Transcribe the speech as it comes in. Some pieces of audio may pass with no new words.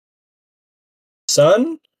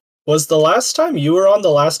Son, was the last time you were on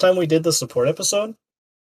the last time we did the support episode?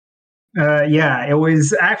 Yeah, it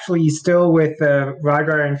was actually still with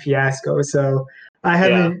Rygar and Fiasco. So I Yeah.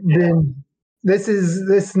 haven't been.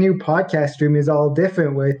 This new podcast stream is all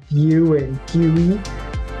different with you and Kiwi.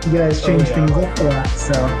 You guys Oh, changed things yeah. up a lot,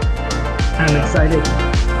 so I'm Yeah.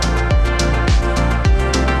 excited.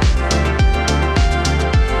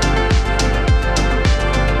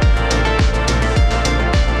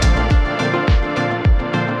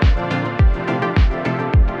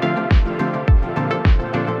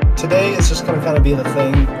 Today is just going to kind of be the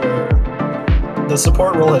thing where the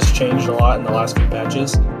support role has changed a lot in the last few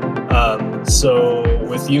patches. So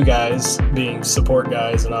with you guys being support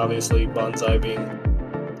guys and obviously Bonsai being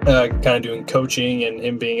kind of doing coaching and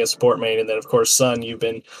him being a support main, and then of course Sun, you've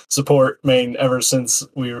been support main ever since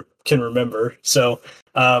we can remember. So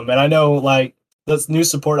and I know like those new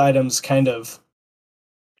support items kind of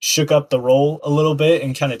shook up the role a little bit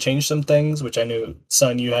and kind of changed some things, which I knew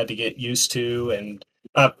Sun you had to get used to, and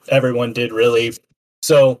everyone did really.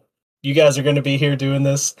 So you guys are going to be here doing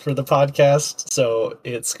this for the podcast, so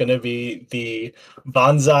it's going to be the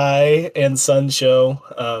Bonsai and Sun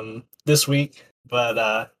show this week.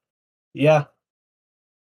 But yeah,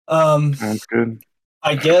 Sounds good.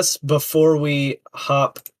 I guess before we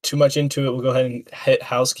hop too much into it, we'll go ahead and hit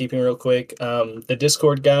housekeeping real quick. The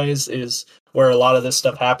Discord, guys, is where a lot of this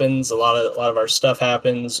stuff happens. A lot of our stuff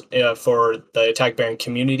happens for the Attack Baron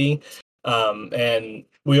community, and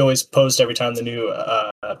we always post every time the new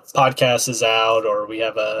podcast is out, or we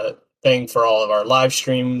have a thing for all of our live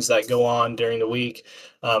streams that go on during the week.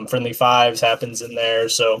 Friendly Fives happens in there,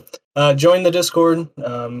 so join the Discord.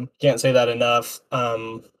 Can't say that enough.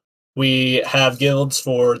 We have guilds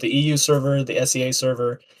for the EU server, the SEA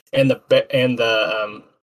server, and the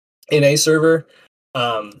NA server.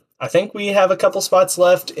 I think we have a couple spots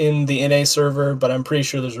left in the NA server, but I'm pretty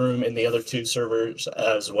sure there's room in the other two servers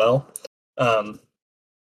as well.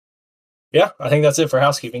 Yeah, I think that's it for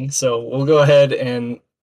housekeeping. So we'll go ahead and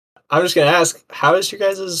I'm just going to ask, how has your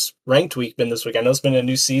guys' ranked week been this week? I know it's been a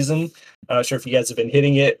new season. I'm not sure if you guys have been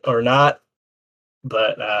hitting it or not,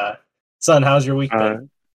 but Son, how's your week been?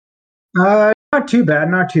 Not too bad,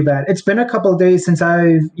 not too bad. It's been a couple of days since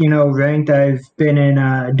I've, ranked. I've been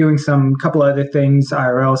in doing some couple other things,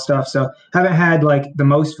 IRL stuff, so haven't had like the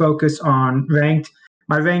most focus on ranked.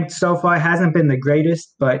 My ranked so far hasn't been the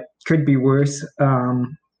greatest, but could be worse.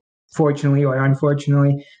 Fortunately or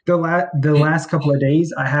unfortunately, the last couple of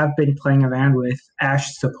days I have been playing around with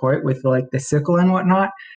Ash support with like the sickle and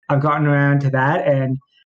whatnot. I've gotten around to that, and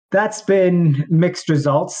that's been mixed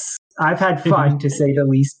results. I've had fun to say the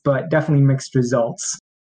least, but definitely mixed results.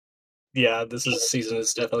 Yeah, season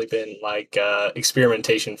has definitely been like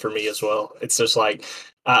experimentation for me as well. It's just like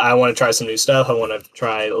I want to try some new stuff. I want to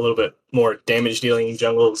try a little bit more damage dealing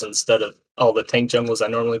jungles instead of all the tank jungles I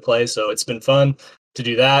normally play. So it's been fun to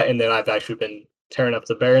do that. And then I've actually been tearing up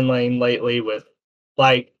the Baron lane lately with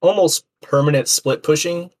like almost permanent split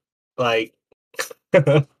pushing. Like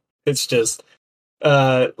it's just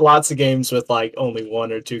lots of games with like only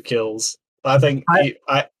 1 or 2 kills. I think I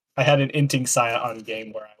had an inting Scion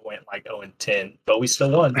game where I went like 0-10, but we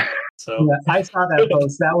still won. So yeah, I saw that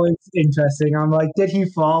post. That was interesting. I'm like, did he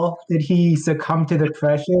fall? Did he succumb to the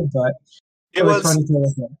pressure? But it was funny to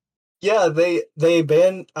look at. Yeah, they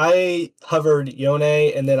banned. I hovered Yone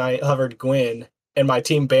and then I hovered Gwen, and my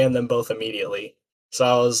team banned them both immediately. So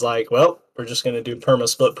I was like, well, we're just gonna do perma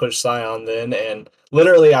split push Scion then, and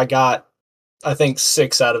literally I got I think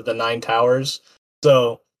 6 out of the 9 towers.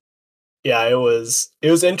 So yeah, it was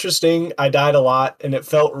interesting. I died a lot, and it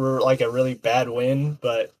felt like a really bad win,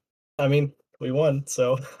 but I mean, we won.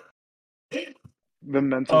 So the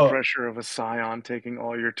mental pressure of a Scion taking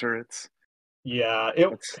all your turrets. Yeah,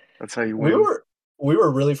 that's how you win. We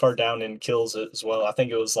were really far down in kills as well. I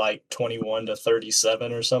think it was like 21 to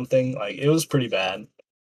 37 or something. Like it was pretty bad.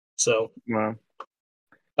 So wow.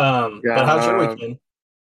 But how's your week been?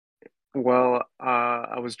 Well,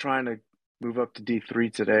 I was trying to move up to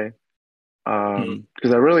D3 today.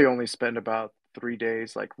 Because I really only spend about 3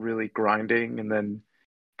 days like really grinding, and then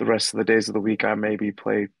the rest of the days of the week I maybe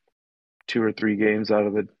play 2 or 3 games out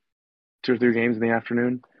of the 2 or 3 games in the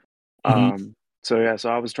afternoon. So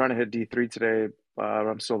I was trying to hit D3 today.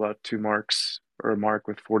 I'm still about 2 marks or a mark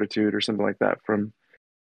with Fortitude or something like that from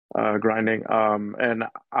grinding. And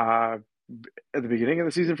at the beginning of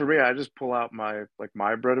the season for me, I just pull out my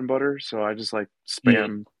bread and butter. So I just like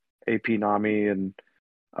spam AP Nami and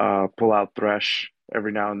pull out Thresh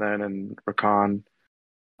every now and then and Rakan,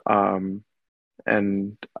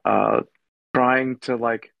 and trying to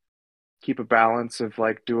like keep a balance of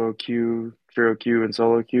like duo Q, trio Q, and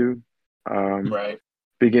solo Q. Right.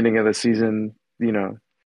 Beginning of the season,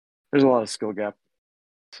 there's a lot of skill gap.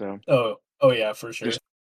 So Oh yeah, for sure. just,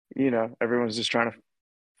 everyone's just trying to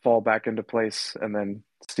fall back into place and then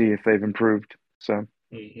see if they've improved. So,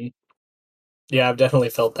 hmm Yeah, I've definitely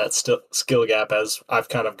felt that skill gap as I've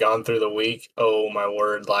kind of gone through the week. Oh my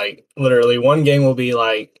word! Like literally, one game will be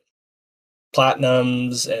like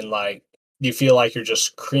platinums, and like you feel like you're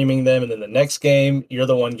just creaming them, and then the next game you're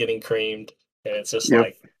the one getting creamed, and it's just yep.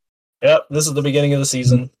 like, yep, this is the beginning of the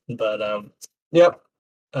season. But yep.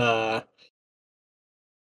 Uh,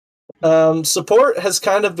 support has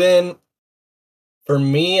kind of been, for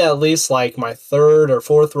me at least, like my third or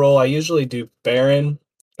fourth role. I usually do Baron,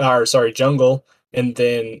 or sorry, jungle, and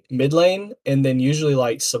then mid lane, and then usually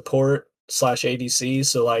like support slash ADC.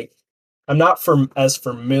 So like I'm not as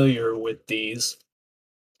familiar with these.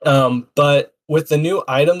 But with the new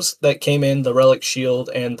items that came in, the Relic Shield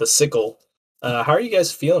and the Sickle, how are you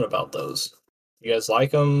guys feeling about those? You guys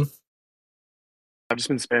like them? I've just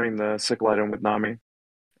been spamming the sickle item with Nami.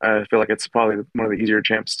 I feel like it's probably one of the easier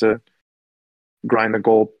champs to grind the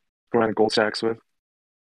gold, grind the gold stacks with.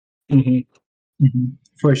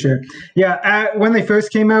 For sure. Yeah, when they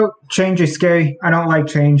first came out, change is scary. I don't like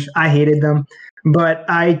change. I hated them. But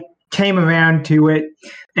I came around to it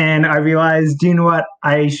and I realized, you know what?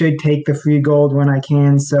 I should take the free gold when I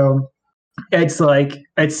can. So it's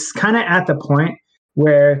kind of at the point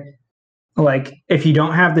where, like, if you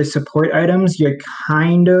don't have the support items, you're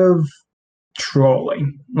kind of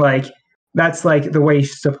trolling. Like, that's like the way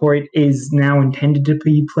support is now intended to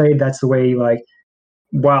be played. That's the way, like,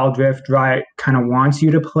 Wild Rift Riot kind of wants you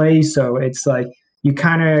to play. So it's like you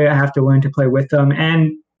kind of have to learn to play with them,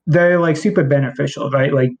 and they're like super beneficial,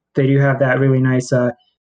 right? Like they do have that really nice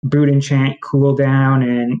boot enchant cooldown,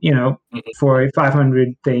 and Mhm. for 500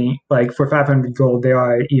 thing, like for 500 gold, they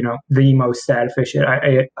are the most stat efficient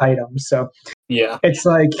items. So Yeah. it's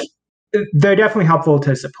like they're definitely helpful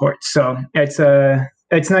to support. So it's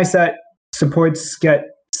nice that supports get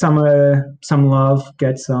some love,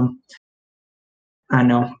 get some I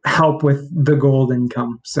know help with the gold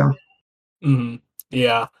income. So hmm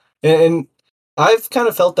Yeah. And I've kind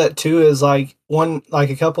of felt that too, is like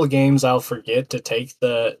a couple of games I'll forget to take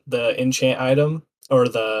the enchant item, or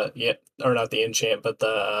or not the enchant, but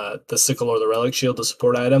the sickle or the relic shield, the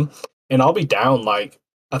support item, and I'll be down like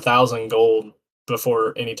 1,000 gold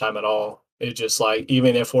before any time at all. It just like,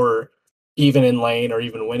 even if we're even in lane or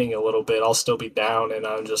even winning a little bit, I'll still be down, and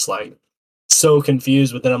I'm just like so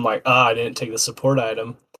confused. But then I'm like, I didn't take the support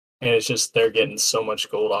item, and it's just they're getting so much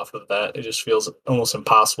gold off of that. It just feels almost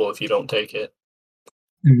impossible if you don't take it.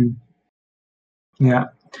 mhm. Yeah,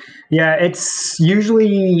 yeah, it's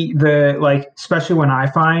usually the like, especially when I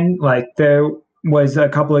find like there was a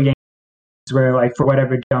couple of games where like for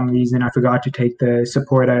whatever dumb reason I forgot to take the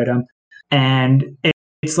support item, and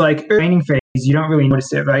it's like training phase. You don't really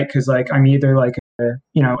notice it, right? Because like I'm either like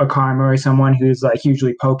a Karma or someone who's like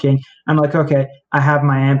usually poking. I'm like, okay, I have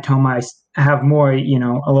my amp tome. I have more, a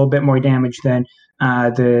little bit more damage than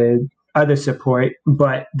the other support.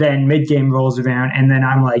 But then mid game rolls around, and then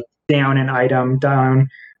I'm like down an item, down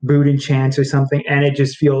boot and chance or something, and it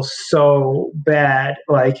just feels so bad.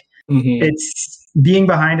 Like hmm it's being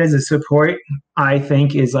behind as a support, I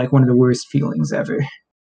think, is like one of the worst feelings ever.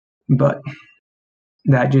 But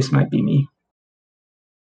that just might be me.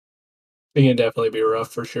 It can definitely be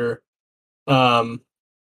rough for sure. Um,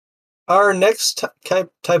 our next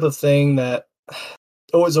type of thing that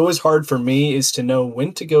always hard for me is to know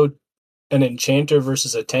when to go an enchanter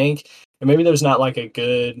versus a tank, and maybe there's not like a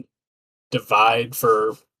good divide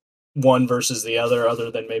for one versus the other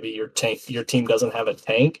than maybe your team doesn't have a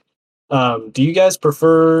tank. Do you guys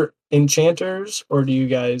prefer enchanters, or do you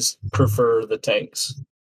guys prefer the tanks?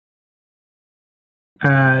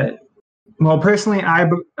 Uh, well, personally, I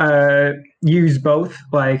use both.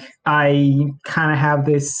 Like, I kind of have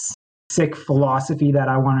this sick philosophy that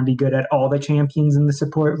I want to be good at all the champions in the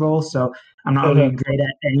support role. So I'm not really great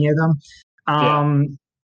at any of them. Yeah. Um,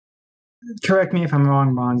 Correct me if I'm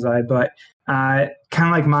wrong, Bonsai, but kind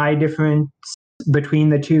of like my difference between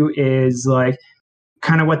the two is like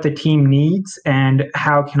kind of what the team needs and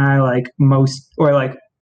how can I like most or like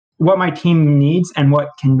what my team needs and what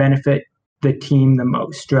can benefit the team the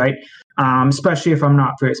most, right? Especially if I'm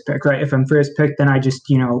not first pick, right? If I'm first pick, then I just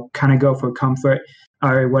kind of go for comfort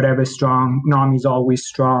or whatever strong. Nami's always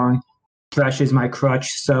strong. Thresh is my crutch,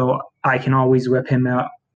 so I can always whip him out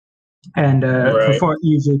and Right.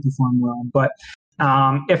 usually perform well. But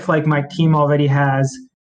if like my team already has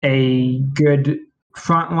a good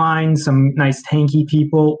front line, some nice tanky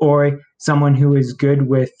people, or someone who is good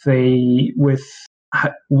with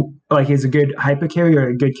like is a good hyper carry or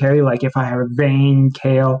a good carry. Like if I have Vayne,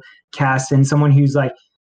 Kale, Caston, someone who's like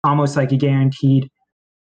almost like a guaranteed,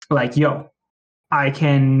 like yo, I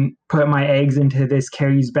can put my eggs into this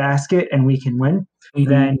carries basket and we can win.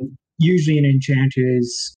 Then Hmm. usually an enchanter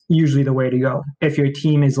is usually the way to go. If your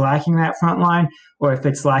team is lacking that front line, or if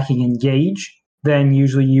it's lacking engage, then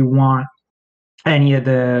usually you want any of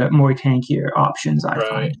the more tankier options, I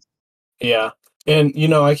find. Right. Yeah. And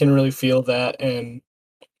I can really feel that, and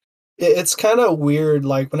it's kind of weird.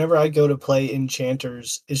 Like whenever I go to play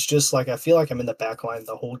enchanters, it's just like I feel like I'm in the back line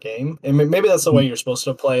the whole game. And maybe that's the way you're supposed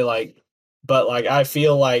to play. Like, but like I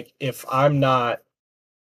feel like if I'm not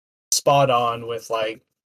spot on with like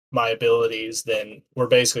my abilities, then we're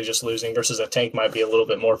basically just losing. Versus a tank might be a little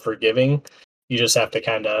bit more forgiving. You just have to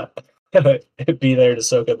kind of be there to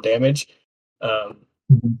soak up damage. Um,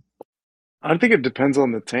 Mhm. I think it depends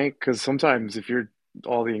on the tank because sometimes if you're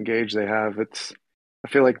all the engage they have, it's I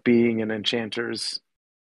feel like being an enchanter is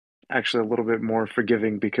actually a little bit more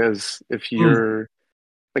forgiving because mm,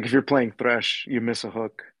 if you're playing Thresh, you miss a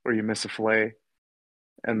hook or you miss a flay,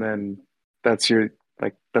 and then that's your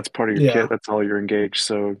that's part of your kit. yeah. That's all you're engaged.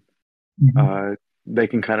 So Mhm. uh, they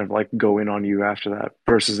can kind of like go in on you after that.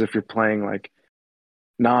 Versus if you're playing like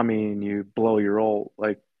Nami and you blow your ult,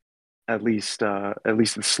 like at least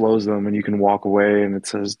it slows them and you can walk away and it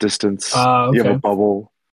says distance. You have a Okay.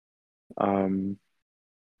 bubble. Um,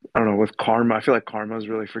 I don't know, with Karma, I feel like Karma is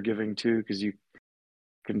really forgiving too because you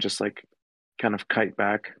can just like kind of kite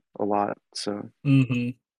back a lot. So, Hmm.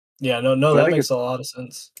 Yeah. No. No. but That makes a lot of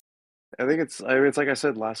sense. I think it's like I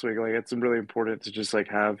said last week, like it's really important to just like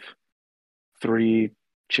have three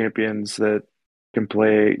champions that can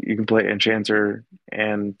play. You can play Enchanter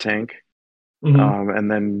and Tank, Hmm.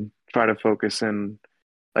 and then try to focus in.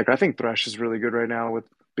 Like I think Thresh is really good right now with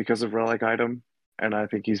because of Relic Item, and I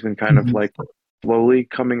think he's been kind of Mhm. like slowly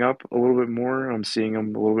coming up a little bit more. I'm seeing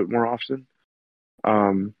him a little bit more often.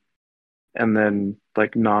 Um, and then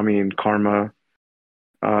like Nami and Karma,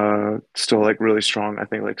 still like really strong. I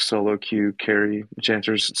think like solo queue carry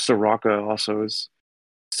enchanters. Soraka also is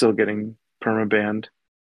still getting perma banned.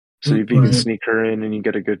 So if you can Right. sneak her in and you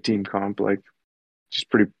get a good team comp, like she's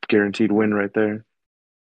pretty guaranteed win right there.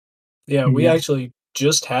 Yeah, we Yeah. actually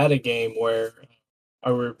just had a game where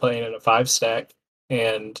we were playing in a five stack,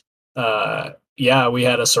 and yeah, we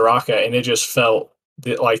had a Soraka, and it just felt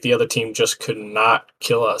that like the other team just could not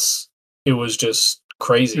kill us. It was just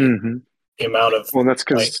crazy Hmm. the amount of Well, that's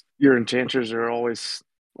like, because your enchanters are always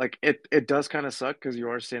like it does kind of suck because you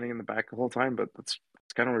are standing in the back the whole time, but that's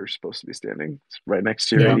kind of where you're supposed to be standing. It's right next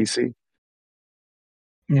to your yeah, ADC.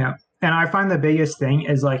 Yeah. And I find the biggest thing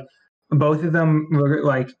is like both of them were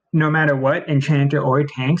like no matter what, enchanter or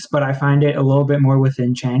tanks, but I find it a little bit more with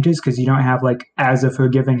enchanters because you don't have like as a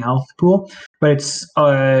forgiving health pool. But it's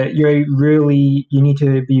you need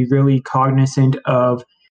to be really cognizant of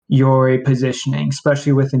your positioning,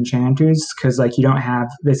 especially with enchanters, because like you don't have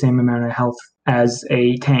the same amount of health as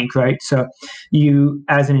a tank, right? So you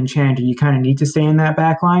as an enchanter, you kind of need to stay in that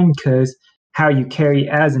back line because how you carry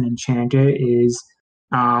as an enchanter is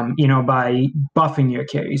by buffing your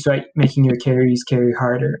carries, right? Making your carries carry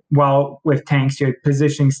harder. While with tanks, your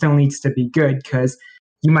positioning still needs to be good because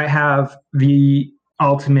you might have the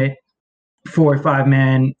ultimate 4 or 5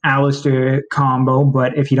 man Alistair combo,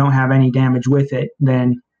 but if you don't have any damage with it,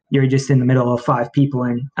 then you're just in the middle of 5 people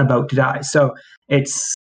and about to die. So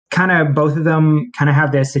it's kind of both of them kind of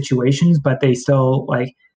have their situations, but they still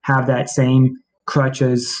like have that same crutch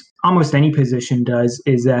as almost any position does.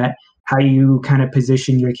 Is that how you kind of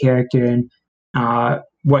position your character and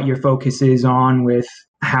what your focus is on with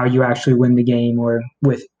how you actually win the game or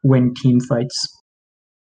with win team fights.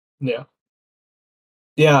 yeah,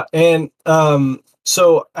 yeah, and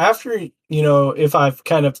so after if I've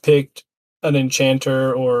kind of picked an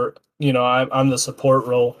enchanter, or I'm the support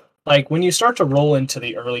role, like when you start to roll into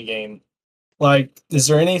the early game, like is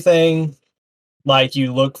there anything like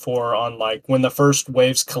you look for on like when the first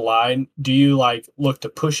waves collide? Do you like look to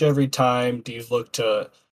push every time? Do you look to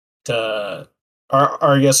or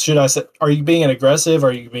I guess should I say, are you being an aggressive or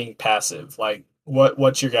are you being passive? Like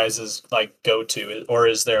what's your guys's like go to, or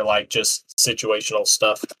is there like just situational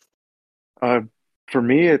stuff? Uh, for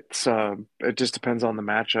me, it just depends on the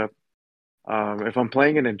matchup. If I'm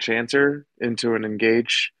playing an enchanter into an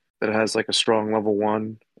engage that has like a strong level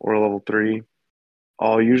one or a level three,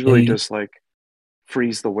 I'll usually Mhm. just like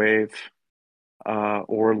freeze the wave,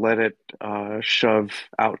 or let it shove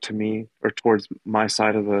out to me or towards my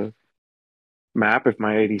side of the map if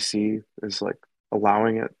my ADC is like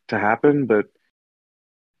allowing it to happen. But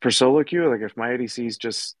for solo queue, like if my ADC is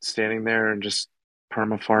just standing there and just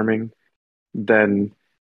perma farming, then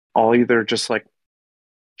I'll either just like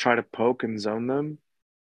try to poke and zone them,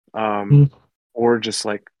 Mm. or just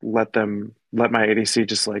like let my ADC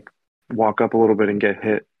just like walk up a little bit and get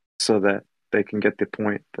hit so that they can get the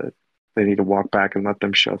point that they need to walk back and let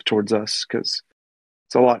them shove towards us because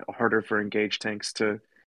it's a lot harder for engaged tanks to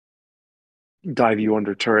dive you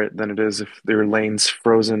under turret than it is if their lane's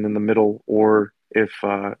frozen in the middle or if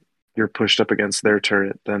you're pushed up against their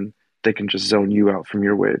turret, then they can just zone you out from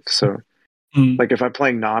your wave. So Mm. like if I'm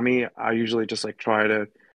playing Nami, I usually just like try to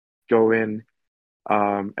go in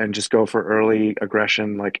and just go for early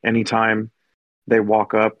aggression. Like anytime they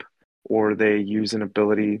walk up or they use an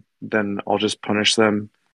ability, then I'll just punish them.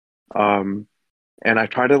 Um, and I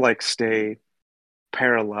try to like stay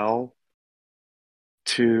parallel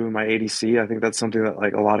to my ADC. I think that's something that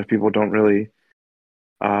like a lot of people don't really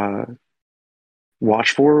uh,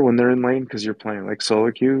 watch for when they're in lane because you're playing like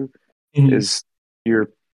solo queue Mm. is your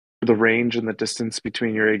the range and the distance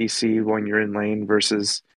between your ADC when you're in lane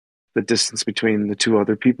versus the distance between the two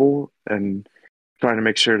other people and trying to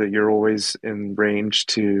make sure that you're always in range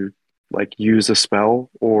to like use a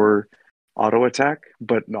spell or auto attack,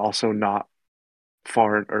 but also not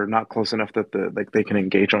far or not close enough that like they can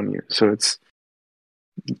engage on you. So it's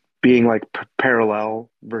being like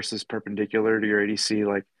parallel versus perpendicular to your ADC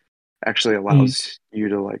like actually Mm. allows you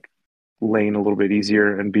to like lane a little bit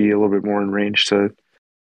easier and be a little bit more in range to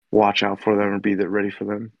watch out for them or be that ready for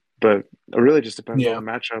them. But it really just depends on Yeah. the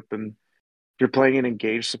matchup. And if you're playing an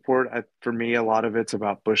engaged support, for me, a lot of it's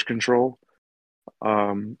about bush control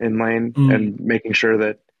in lane Mm. and making sure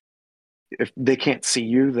that if they can't see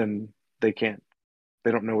you, then they can't,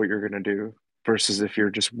 they don't know what you're going to do. Versus if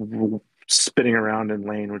you're just spinning around in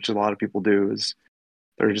lane, which a lot of people do, is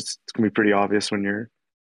they're just, it's going to be pretty obvious when you're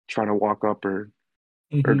trying to walk up or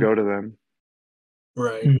Hmm. go to them.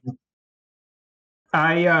 Right. Mhm.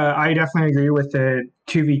 I definitely agree with the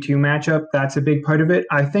 2v2 matchup. That's a big part of it.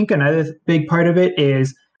 I think another big part of it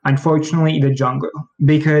is unfortunately the jungler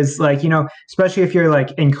because like, especially if you're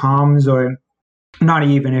like in comms or not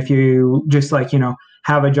even if you just like,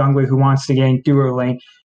 have a jungler who wants to gank duo lane.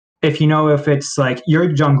 If if it's like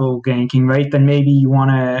your jungle ganking, right, then maybe you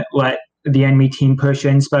want to let the enemy team push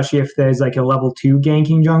in, especially if there's like a level 2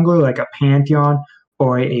 ganking jungler, like a Pantheon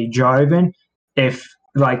or a Jarvan. If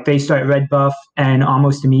like they start red buff and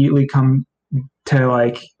almost immediately come to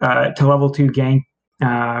level 2 gank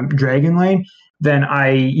Dragon Lane, then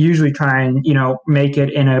I usually try and make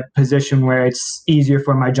it in a position where it's easier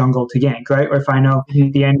for my jungle to gank, right? Or if I know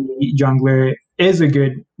Hmm. the enemy jungler is a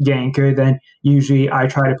good ganker, then usually I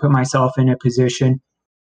try to put myself in a position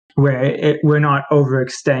where we're not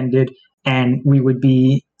overextended and we would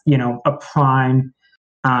be a prime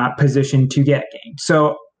position to get ganked.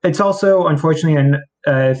 So it's also unfortunately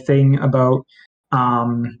a thing about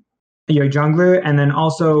um, your jungler, and then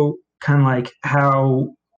also kind of like how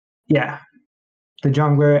yeah the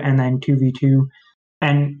jungler, and then 2v2,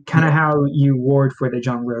 and kind of Yeah. how you ward for the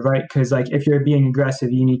jungler, right? Because like if you're being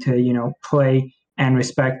aggressive, you need to play and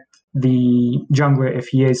respect the jungler if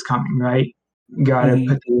he is coming, right? Gotta Hmm.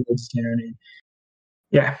 put the words down and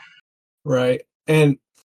yeah. Right. And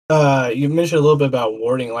you mentioned a little bit about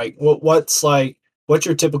warding. Like, what's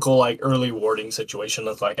your typical like early warding situation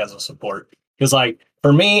look like as a support? Because like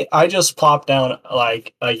for me, I just plop down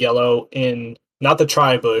like a yellow in not the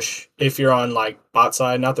tri bush if you're on like bot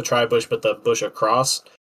side, not the tri bush, but the bush across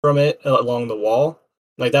from it along the wall.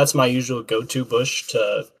 Like that's my usual go-to bush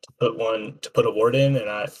to put a ward in, and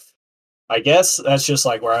I guess that's just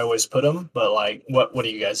like where I always put them. But like, what do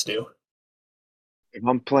you guys do? If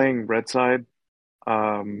I'm playing red side,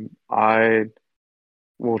 I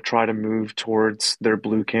will try to move towards their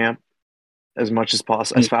blue camp as much as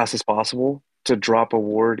possible, as Mm. fast as possible to drop a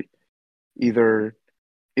ward either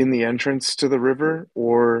in the entrance to the river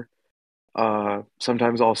or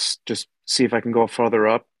sometimes I'll just see if I can go further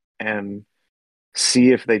up and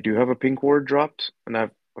see if they do have a pink ward dropped. And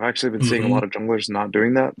I've actually been seeing a Hmm. lot of junglers not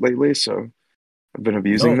doing that lately, so I've been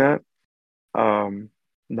abusing No. that. Um,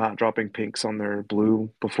 not dropping pinks on their blue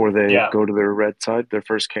before they Yeah. go to their red side, their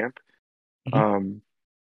first camp. Mhm. Um,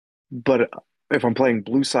 but if I'm playing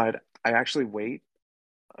blue side, I actually wait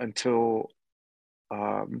until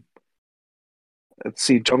um, let's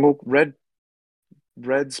see, jungle red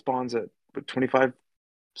spawns at 25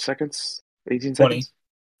 seconds, 18 20. seconds,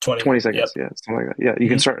 20. 20 Yep. seconds, yeah, something like that. Yeah, you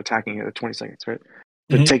can Mhm. start attacking it at 20 seconds, right?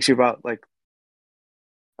 So it Mhm. takes you about like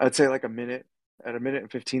I'd say like a minute. At a minute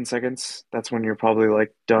and 15 seconds, that's when you're probably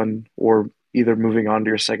like done or either moving on to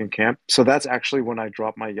your second camp. So that's actually when I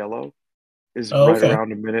drop my yellow is Oh, right okay.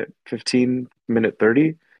 around a minute 15, minute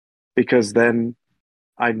 30, because then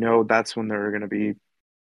I know that's when they're going to be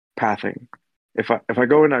pathing. if I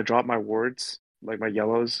go and I drop my wards, like my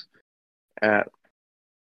yellows at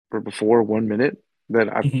or before 1 minute, then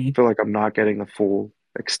I Hmm. feel like I'm not getting the full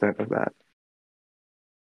extent of that.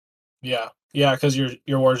 Yeah, yeah, because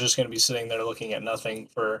your war's just going to be sitting there looking at nothing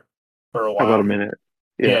for a About a while. minute.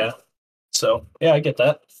 Yeah. Yeah. So yeah, I get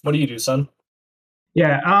that. What do you do, son?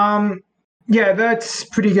 Yeah, yeah, that's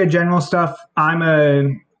pretty good general stuff. I'm a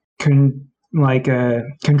like a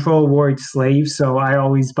control ward slave, so I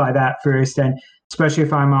always buy that first, and especially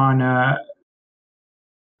if I'm on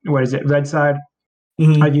what is it, red side, I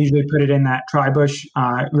Hmm. usually put it in that tribush.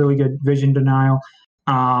 Really good vision denial.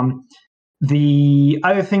 Um, the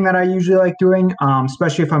other thing that I usually like doing,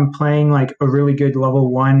 especially if I'm playing like a really good level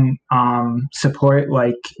one support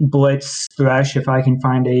like Blitz Thresh, if I can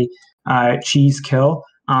find a cheese kill,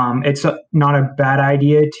 it's not a bad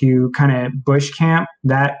idea to kind of bush camp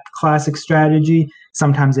that classic strategy.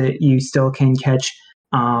 Sometimes you still can catch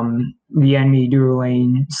the enemy dual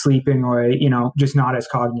lane sleeping or just not as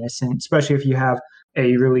cognizant, especially if you have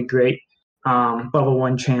a really great level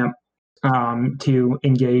one champ to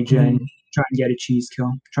engage Hmm. and try and get a cheese kill,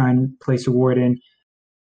 try and place a ward in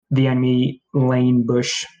the enemy lane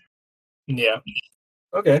bush. Yeah.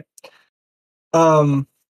 Okay. Um.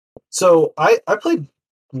 So I played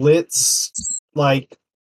Blitz like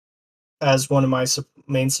as one of my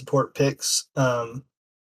main support picks. And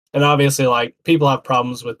obviously, like people have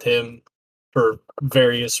problems with him for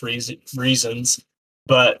various reasons,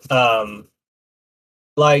 but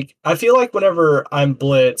like I feel like whenever I'm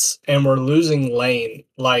Blitz and we're losing lane,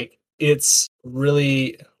 like it's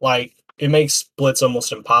really like it makes Blitz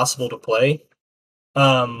almost impossible to play.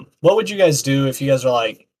 What would you guys do if you guys are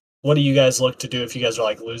like, what do you guys look to do if you guys are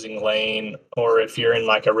like losing lane or if you're in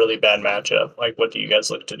like a really bad matchup? Like, what do you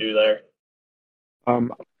guys look to do there?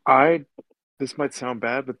 Um, I this might sound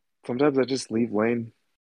bad, but sometimes I just leave lane.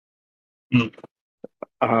 Mm.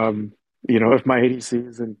 Um, if my ADC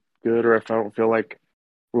isn't good or if I don't feel like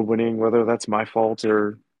we're winning, whether that's my fault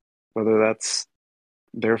or whether that's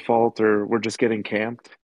their fault or we're just getting camped.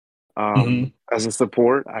 Hmm. As a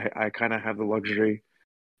support, I kind of have the luxury,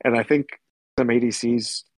 and I think some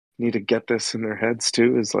ADCs need to get this in their heads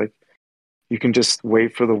too, is like you can just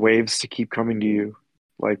wait for the waves to keep coming to you.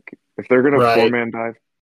 Like if they're gonna four Right. man dive,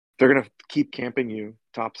 they're gonna keep camping you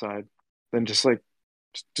topside, then just like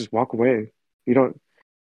just walk away. You don't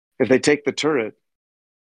if they take the turret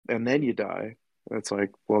and then you die, it's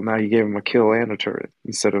like, well, now you gave them a kill and a turret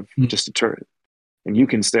instead of Mm. just a turret. And you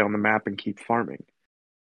can stay on the map and keep farming.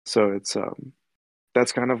 So it's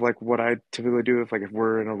that's kind of like what I typically do if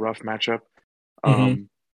we're in a rough matchup. Hmm. Um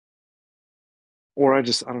or I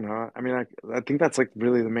don't know. I mean I think that's like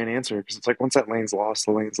really the main answer because it's like once that lane's lost,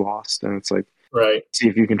 the lane's lost and it's like Right. see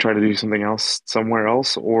if you can try to do something else somewhere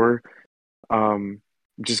else or um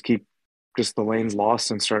just keep just the lane's lost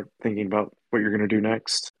and start thinking about what you're going to do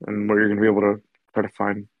next and where you're going to be able to try to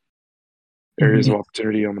find areas Mhm. of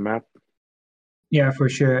opportunity on the map. Yeah, for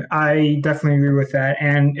sure. I definitely agree with that.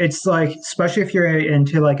 And it's like, especially if you're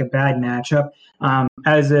into like a bad matchup,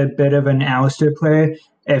 as a bit of an Alistair player,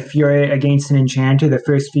 if you're against an enchanter, the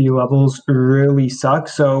first few levels really suck.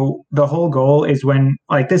 So the whole goal is when,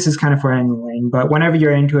 like, this is kind of for any lane, but whenever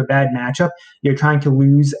you're into a bad matchup, you're trying to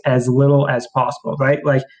lose as little as possible, right?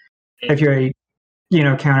 Like, if you're a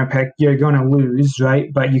counterpick, you're going to lose,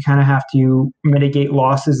 right? But you kind of have to mitigate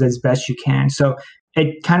losses as best you can. So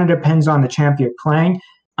it kind of depends on the champ you're playing.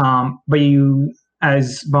 But you,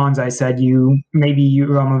 as Bonsai said, you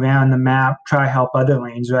roam around the map, try help other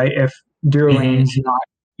lanes, right? If Dur Hmm. lane's not,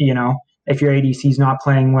 if your ADC's not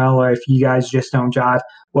playing well, or if you guys just don't jive,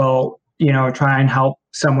 well, try and help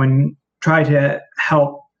someone, try to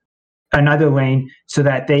help another lane so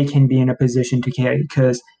that they can be in a position to carry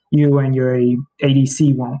because you and your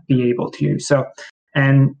ADC won't be able to. So,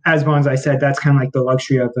 and as I said, that's kind of like the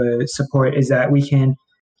luxury of a support is that we can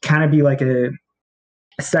kind of be like a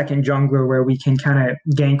second jungler where we can kind of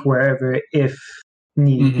gank wherever if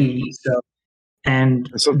need Hmm. be. So, and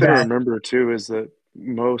And something to that, remember too is that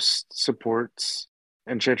most supports,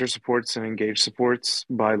 enchanter supports and engage supports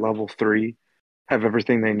by level 3 have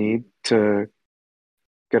everything they need to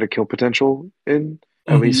get a kill potential in,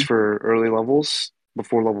 at least Hmm. for early levels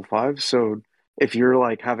before level 5. So if you're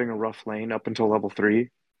like having a rough lane up until level 3,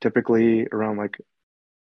 typically around like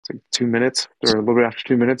it's like 2 minutes or a little bit after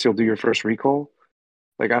 2 minutes, you'll do your first recall.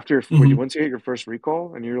 Like when you Hmm. once you hit your first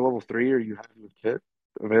recall and you're level 3 or you have your kit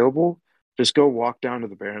available, just go walk down to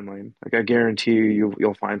the Baron lane. Like I guarantee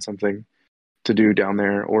you'll find something to do down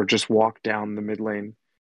there, or just walk down the mid lane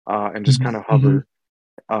and just kind of Hmm. hover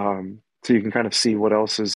so you can kind of see what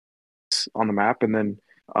else is on the map, and then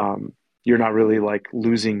um, you're not really like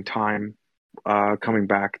losing time coming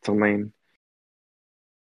back to lane.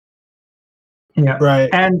 Yeah, Right.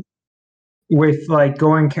 and with like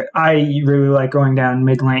I really like going down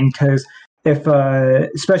mid lane because if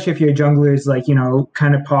especially if your jungler is like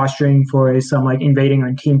kind of posturing for some like invading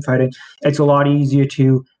or team fighting, it's a lot easier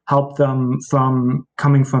to help them from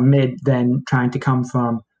coming from mid than trying to come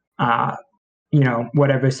from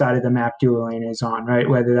whatever side of the map dual lane is on, right?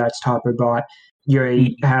 Whether that's top or bot, you're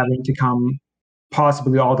having to come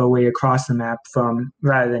possibly all the way across the map from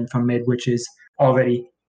rather than from mid, which is already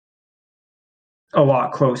a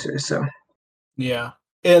lot closer. So Yeah.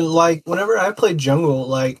 And like whenever I play jungle,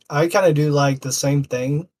 like I kind of do like the same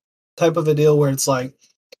thing type of a deal where it's like,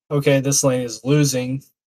 okay, this lane is losing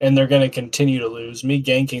and they're going to continue to lose. Me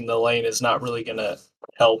ganking the lane is not really going to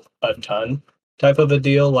help a ton type of a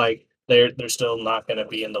deal. Like they're still not going to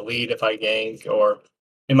be in the lead if I gank, or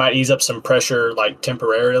it might ease up some pressure like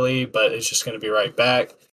temporarily, but it's just going to be right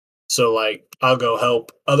back. So like I'll go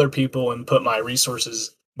help other people and put my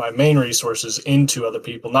main resources into other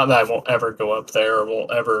people. Not that I won't ever go up there or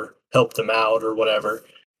won't ever help them out or whatever.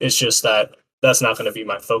 It's just that that's not going to be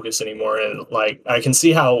my focus anymore. And like I can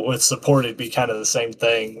see how with support it'd be kind of the same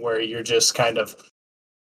thing where you're just kind of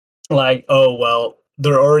like, oh well,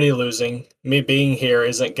 they're already losing. Me being here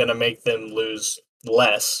isn't going to make them lose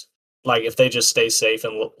less. Like if they just stay safe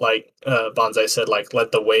and like Bonsai said, like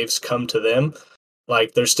let the waves come to them.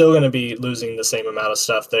 Like they're still going to be losing the same amount of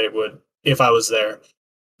stuff they would if I was there,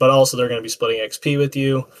 but also they're going to be splitting XP with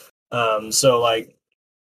you. So like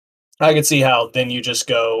I could see how then you just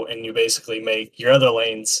go and you basically make your other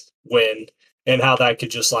lanes win, and how that could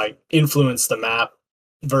just like influence the map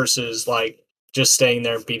versus like just staying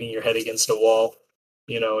there and beating your head against a wall.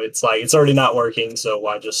 It's like it's already not working, so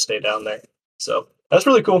why just stay down there? So that's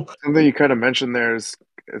really cool. Something you kind of mentioned there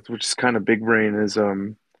which is kind of big brain, is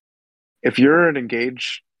if you're an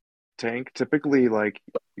engaged tank, typically like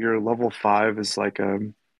your level 5 is like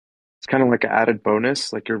it's kind of like an added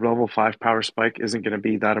bonus. Like your level 5 power spike isn't going to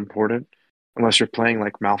be that important unless you're playing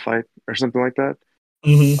like Malphite or something like that.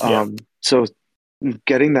 Yeah. So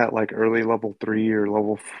getting that like early level 3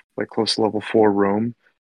 or like close to level 4 roam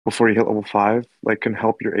before you hit level 5 like can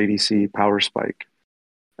help your ADC power spike.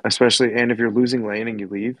 Especially, and if you're losing lane and you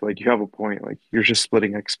leave, like you have a point, like you're just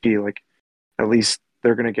splitting XP. Like at least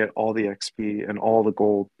they're gonna get all the XP and all the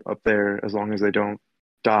gold up there as long as they don't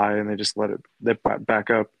die and they just let it back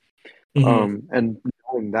up. And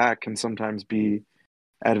knowing that can sometimes be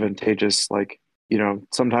advantageous. Like,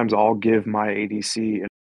 sometimes I'll give my ADC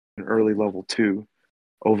an early level 2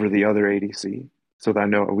 over the other ADC so that I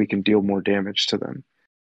know we can deal more damage to them.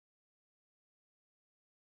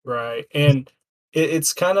 Right. And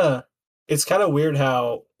it's kind of weird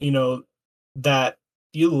how, that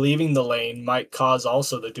you leaving the lane might cause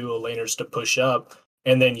also the dual laners to push up,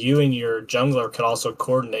 and then you and your jungler could also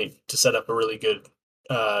coordinate to set up a really good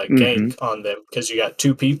gank on them, because you got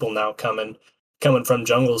two people now coming from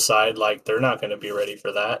jungle side. Like they're not going to be ready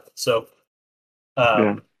for that. So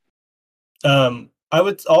Yeah. I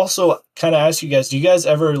would also kind of ask you guys, do you guys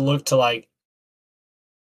ever look to like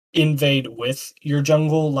invade with your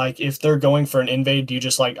jungle? Like if they're going for an invade, do you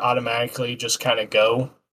just like automatically just kind of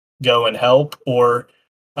go and help, or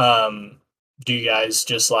do you guys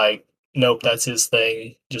just like, nope, that's his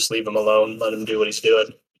thing, just leave him alone, let him do what he's doing?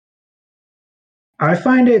 I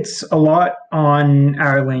find it's a lot on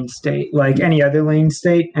our lane state, like any other lane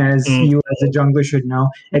state, as Mm, you as a jungler should know.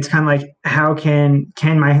 It's kind of like, how can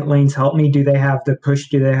my lanes help me? Do they have the push?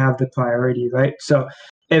 Do they have the priority, right? So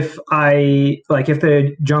if if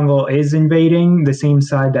the jungle is invading the same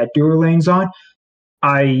side that dual lane's on,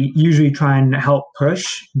 I usually try and help push.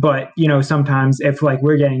 But sometimes if like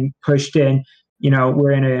we're getting pushed in,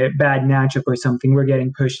 we're in a bad matchup or something, we're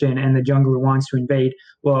getting pushed in, and the jungler wants to invade.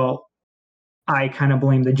 Well, I kind of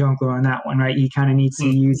blame the jungler on that one, right? He kind of needs to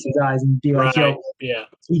mm, use his eyes and be like, right. yo,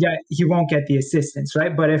 Yeah. he won't get the assistance,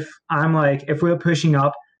 right? But if we're pushing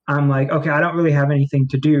up, I'm like, okay, I don't really have anything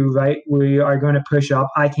to do, right? We are going to push up.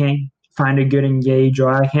 I can't find a good engage, or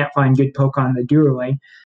I can't find good poke on the dual lane.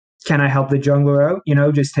 Can I help the jungler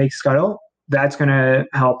out? Just take scuttle. That's going to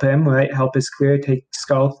help him, right? Help us clear, take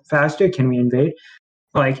scuttle faster. Can we invade?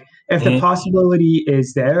 Like, if the Mhm. possibility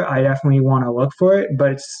is there, I definitely want to look for it.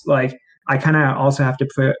 But it's like, I kind of also have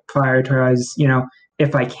to prioritize,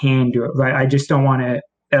 if I can do it, right? I just don't want to,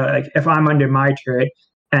 like, if I'm under my turret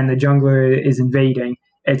and the jungler is invading,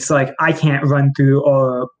 it's like I can't run through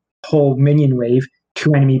a whole minion wave,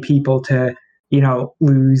 two enemy people to,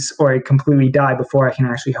 lose or completely die before I can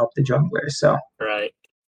actually help the jungler. So, Right.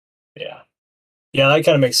 Yeah. Yeah, that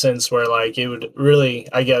kind of makes sense where like it would really,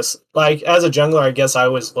 I guess, like as a jungler, I guess I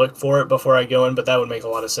always look for it before I go in, but that would make a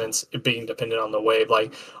lot of sense it being dependent on the wave.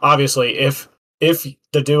 Like obviously if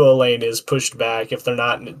the duo lane is pushed back, if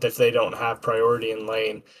they don't have priority in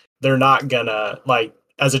lane, they're not gonna like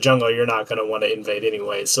as a jungler, you're not gonna want to invade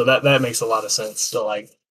anyway. So that makes a lot of sense. So like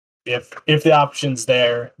if the option's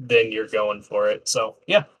there, then you're going for it. So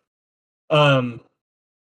yeah. Um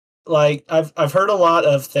like I've heard a lot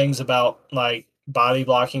of things about like body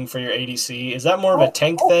blocking for your ADC. Is that more of a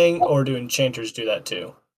tank thing, or do enchanters do that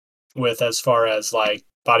too? With as far as like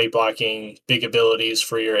body blocking big abilities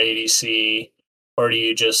for your ADC, or do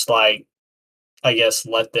you just like I guess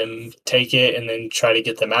let them take it and then try to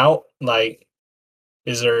get them out? Like,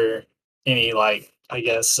 is there any like I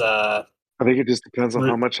guess I think it just depends on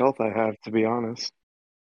how re- much health I have, to be honest.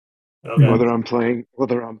 okay. Whether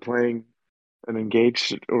I'm playing an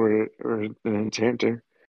engaged or an enchanter.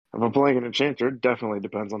 If I'm playing an enchanter, it definitely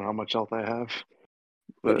depends on how much health I have.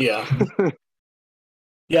 But Yeah.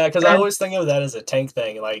 Yeah, because I And always think of that as a tank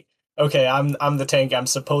thing. Like, okay, I'm the tank. I'm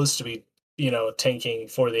supposed to be, tanking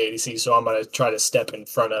for the ADC, so I'm gonna try to step in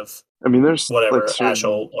front of I mean, there's like whatever Ash certain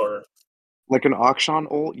ult or. like an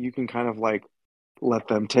Akshan ult, you can kind of like let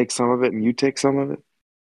them take some of it and you take some of it,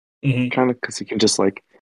 Mhm. kind of because you can just like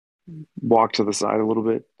walk to the side a little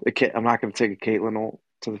bit. I'm not going to take a Caitlyn ult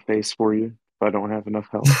to the face for you if I don't have enough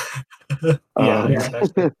health. Yeah, Um, yeah,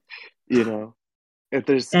 exactly. you know, if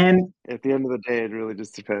there's and at the end of the day, it really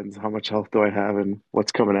just depends how much health do I have and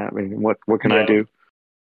what's coming at me and what can I Yeah. do.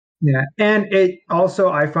 yeah, and it also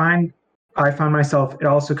I find myself it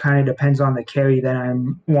also kind of depends on the carry that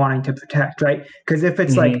I'm wanting to protect, right? Because if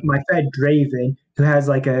it's like Hmm. my Fed Draven who has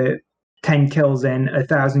like a 10 kills and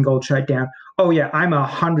 1,000 gold shutdown, oh yeah, I'm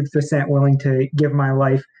 100% willing to give my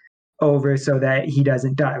life over so that he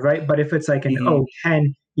doesn't die, right? But if it's like an Hmm.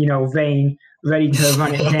 010, Vayne ready to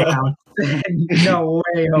run it down, then no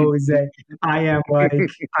way, Jose.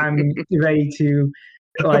 I'm ready to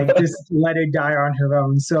like just let her die on her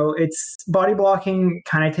own. So it's body blocking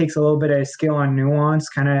kind of takes a little bit of skill and nuance,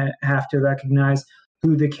 kind of have to recognize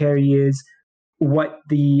who the carry is,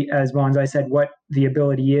 as Bonzai said, what the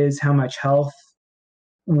ability is, how much health.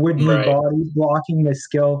 Would me Right. body blocking the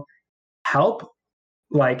skill help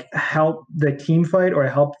help the team fight or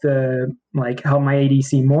help my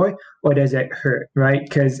ADC more, or does it hurt, right?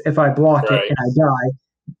 Because if I block it Right. and I die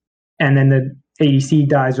and then the ADC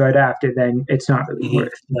dies right after, then it's not really Hmm. worth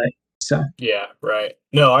it. Right? So Yeah. Right.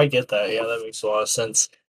 No, I get that. Yeah, that makes a lot of sense.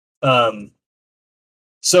 Um,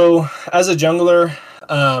 so as a jungler,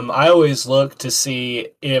 I always look to see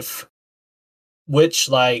if which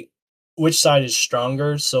like which side is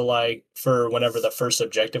stronger. So like for whenever the first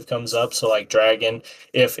objective comes up, so like dragon,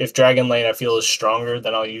 if dragon lane I feel is stronger,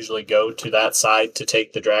 then I'll usually go to that side to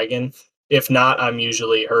take the dragon. If not, I'm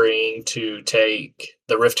usually hurrying to take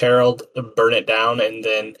the Rift Herald, burn it down, and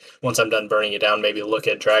then once I'm done burning it down, maybe look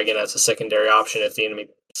at dragon as a secondary option if the enemy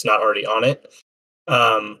is not already on it.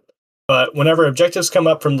 Um, but whenever objectives come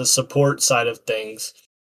up from the support side of things,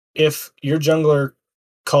 if your jungler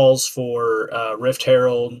calls for Rift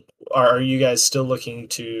Herald, are you guys still looking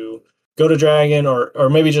to go to Dragon, or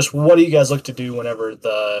maybe just what do you guys look to do whenever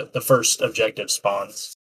the first objective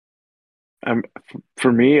spawns? Um,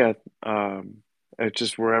 for me, it's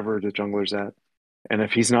just wherever the jungler's at, and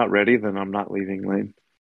if he's not ready, then I'm not leaving lane.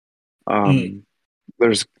 Mm, Um,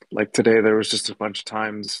 there's like today, there was just a bunch of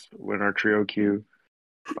times when our trio queue,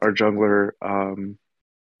 our jungler,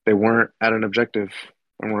 they weren't at an objective,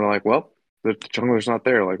 and we're like, well, the jungler's not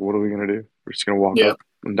there. Like, what are we gonna do? We're just gonna walk yeah. up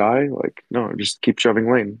and die? Like, no, just keep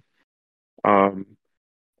shoving lane. Um,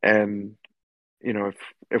 and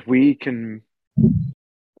if we can,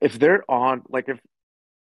 if they're on, like, if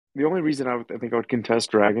the only reason I think I would contest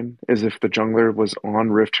Dragon is if the jungler was on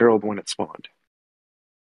Rift Herald when it spawned,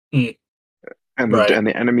 Mm, and the right. and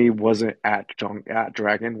the enemy wasn't at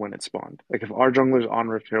Dragon when it spawned. Like if our jungler's on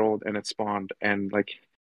Rift Herald and it spawned, and like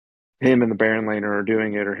him and the Baron laner are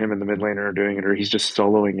doing it, or him and the mid laner are doing it, or he's just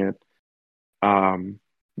soloing it, um,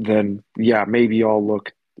 then yeah, maybe I'll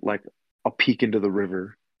look like I'll peek into the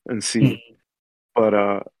river and see. Mm.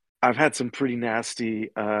 But I've had some pretty nasty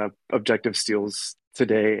objective steals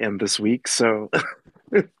today and this week, so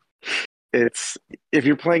it's if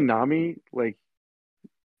you're playing Nami, like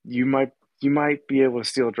you might you might be able to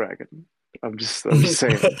steal a dragon. I'm just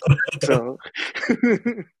saying. So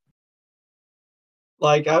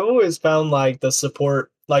Like I've always found like the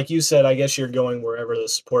support, like you said, I guess you're going wherever the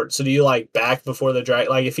support. So do you like back before the drag?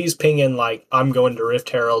 Like if he's pinging, like I'm going to Rift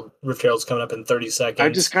Herald. Rift Herald's coming up in 30 seconds. I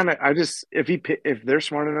just if they're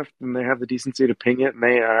smart enough and they have the decency to ping it and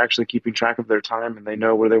they are actually keeping track of their time and they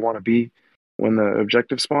know where they want to be, when the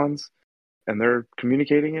objective spawns and they're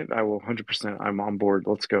communicating it, I will 100%. I'm on board.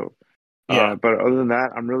 Let's go. Yeah. But other than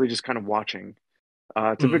that, I'm really just kind of watching.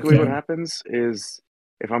 Typically, what Okay. happens is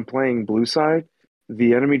if I'm playing blue side,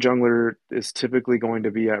 the enemy jungler is typically going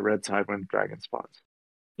to be at red side when dragon spawns.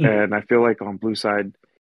 Mhm. And I feel like on blue side,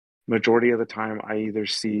 majority of the time, I either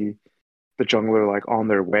see the jungler like on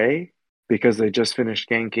their way because they just finished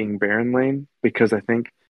ganking Baron lane because I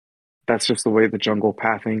think that's just the way the jungle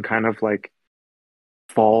pathing kind of like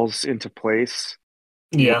falls into place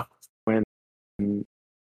Yeah. when you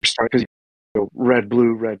start because you go red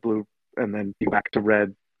blue, and then you go back to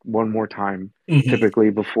red one more time, Mhm. typically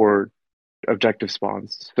before objective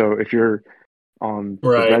spawns. So if you're on the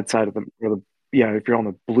Right. red side of the or the yeah, if you're on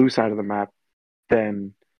the blue side of the map,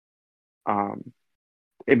 then um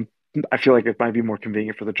it, I feel like it might be more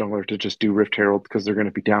convenient for the jungler to just do Rift Herald because they're going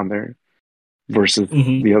to be down there versus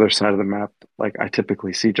Mhm. the other side of the map. Like I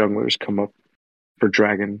typically see junglers come up for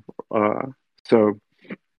dragon. So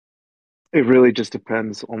it really just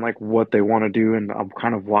depends on like what they want to do, and I'm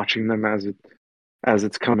kind of watching them as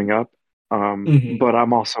it's coming up. Mhm. But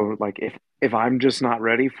I'm also like if I'm just not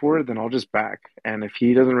ready for it, then I'll just back. And if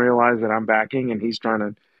he doesn't realize that I'm backing and he's trying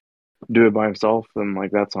to do it by himself, then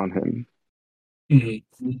like that's on him. Mhm.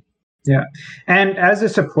 Yeah. And as a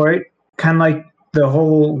support, kind of like the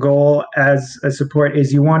whole goal as a support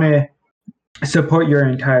is you want to support your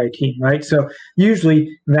entire team, right? So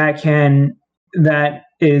usually that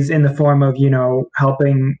is in the form of,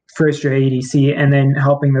 helping first your ADC and then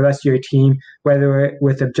helping the rest of your team, whether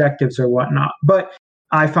with objectives or whatnot. But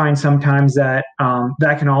I find sometimes that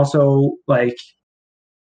that can also like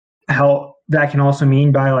help that can also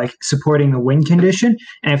mean by like supporting the win condition.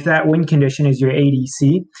 And if that win condition is your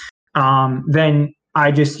ADC, then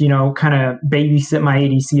I just, kind of babysit my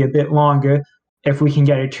ADC a bit longer. If we can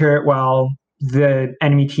get a turret while the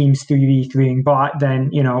enemy team's 3v3ing bot,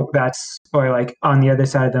 then, that's, or like on the other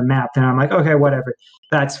side of the map, then I'm like, okay, whatever.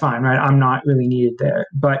 That's fine, right? I'm not really needed there.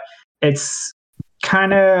 But it's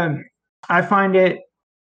kind of, I find it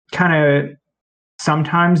kind of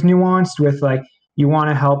sometimes nuanced with like you want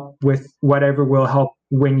to help with whatever will help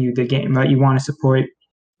win you the game, right? You want to support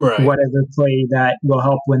Right. whatever play that will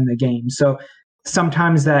help win the game. So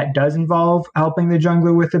sometimes that does involve helping the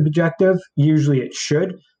jungler with objective. Usually it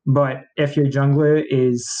should, but if your jungler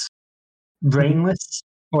is brainless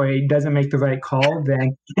or it doesn't make the right call,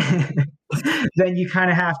 then then you kind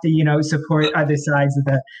of have to, support other sides of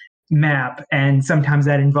the map. And sometimes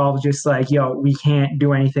that involves just like, yo, we can't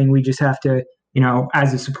do anything. We just have to,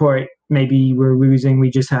 as a support, maybe we're losing. We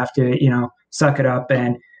just have to, suck it up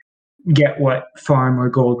and get what farm or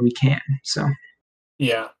gold we can. So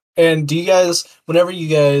Yeah. And do you guys, whenever you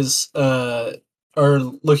guys are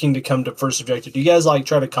looking to come to first objective, do you guys like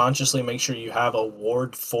try to consciously make sure you have a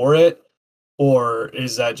ward for it? Or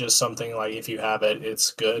is that just something like if you have it,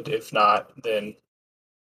 it's good. If not, then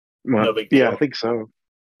Well, no big yeah, I deal. think so.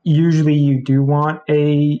 usually you do want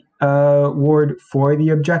a ward for the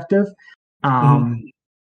objective. Mhm. Um,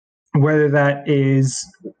 whether that is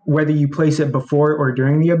whether you place it before or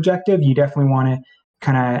during the objective, you definitely want to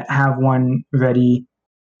kind of have one ready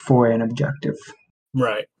for an objective.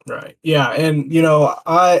 Right, right. Yeah, and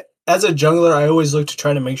I as a jungler, I always look to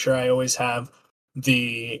try to make sure I always have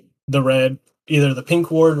the red, either the pink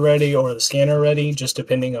ward ready or the scanner ready, just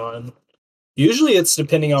depending on. Usually, it's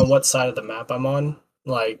depending on what side of the map I'm on.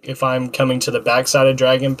 Like if I'm coming to the backside of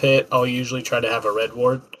Dragon Pit, I'll usually try to have a red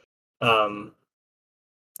ward, um,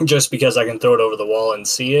 just because I can throw it over the wall and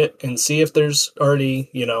see it, and see if there's already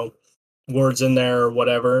wards in there or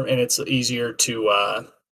whatever, and it's easier to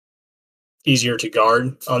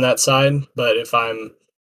guard on that side. But if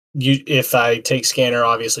I take scanner,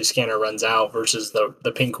 obviously scanner runs out versus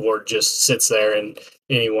the pink ward just sits there, and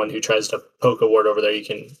anyone who tries to poke a ward over there, you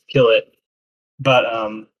can kill it. But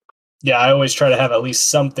yeah, I always try to have at least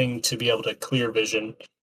something to be able to clear vision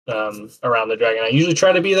around the dragon. I usually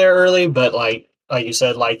try to be there early, but like you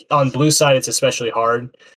said, like on blue side, it's especially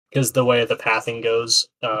hard because the way the pathing goes.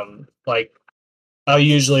 Like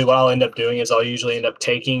what I'll end up doing is I'll usually end up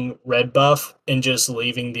taking red buff and just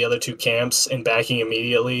leaving the other two camps and backing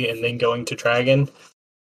immediately and then going to dragon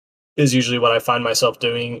is usually what I find myself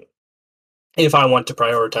doing if I want to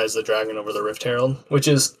prioritize the dragon over the Rift Herald, which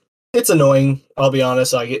is it's annoying. I'll be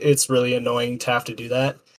honest, like it's really annoying to have to do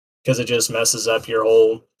that because it just messes up your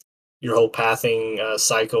whole pathing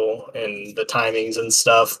cycle and the timings and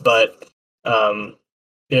stuff. But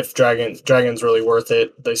if dragon's really worth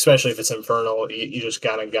it, especially if it's infernal, you just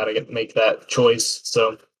gotta make that choice.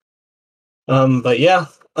 So, but yeah,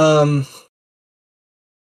 I'm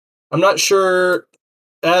not sure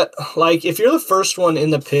like if you're the first one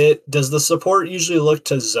in the pit, does the support usually look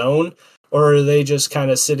to zone, or are they just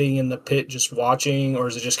kind of sitting in the pit just watching, or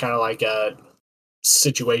is it just kind of like a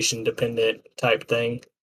situation dependent type thing?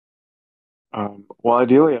 Well,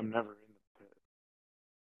 ideally, I'm never in the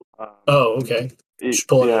pit. Oh, okay. Just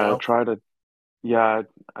pulling it Yeah, out. yeah,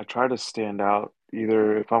 I try to stand out.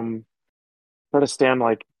 Either if I'm try to stand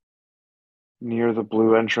like near the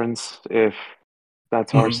blue entrance, if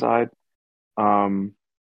that's our Hmm. side, um,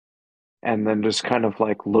 and then just kind of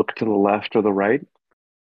like look to the left or the right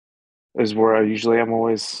is where I usually am.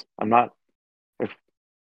 Always, I'm not if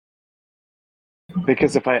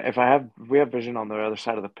because if we have vision on the other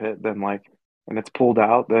side of the pit, then like and it's pulled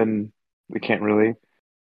out, then we can't really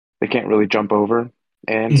they can't really jump over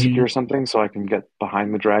and Hmm. secure something, so I can get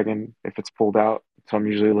behind the dragon if it's pulled out. So I'm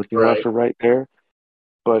usually looking left Right. or right there.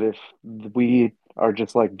 But if we are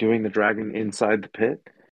just like doing the dragon inside the pit,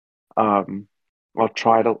 um, I'll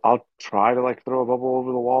try to like throw a bubble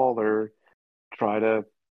over the wall or try to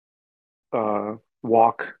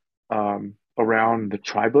walk around the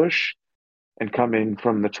tribush and come in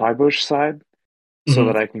from the tribush side so Hmm.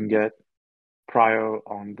 that I can get prio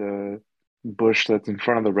on the bush that's in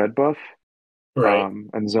front of the red buff, Right.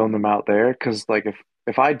 and zone them out there. Because like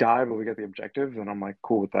if I die but we get the objective, then I'm like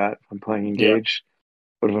cool with that. If I'm playing Yeah. engage,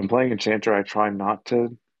 but if I'm playing enchanter, I try not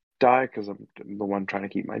to die because I'm the one trying to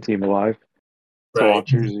keep my team alive. So I'll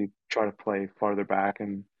Right. usually try to play farther back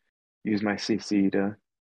and use my CC to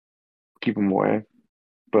keep them away.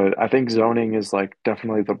 But I think zoning is like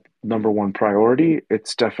definitely the number one priority.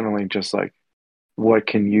 It's definitely just like what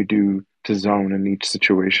can you do to zone in each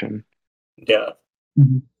situation. Yeah.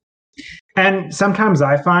 Mhm. And sometimes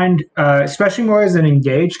I find, especially more as an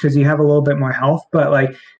engage, because you have a little bit more health. But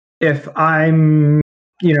like, if I'm,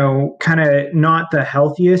 kind of not the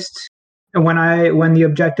healthiest, and when the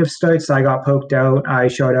objective starts, I got poked out, I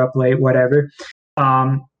showed up late, whatever.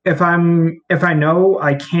 If I know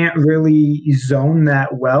I can't really zone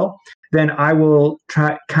that well, then I will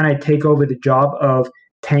try kind of take over the job of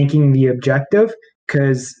tanking the objective,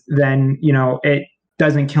 because then it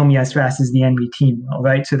doesn't kill me as fast as the enemy team will,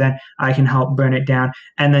 right? So then I can help burn it down,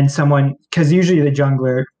 and then someone, because usually the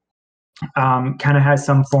jungler kind of has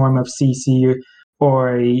some form of CC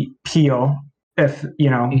or a peel. If like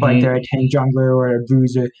Hmm. they're a tank jungler or a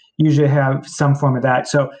bruiser, usually have some form of that.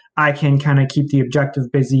 So I can kind of keep the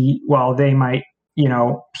objective busy while they might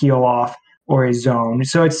peel off or a zone.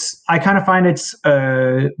 So I kind of find it's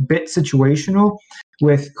a bit situational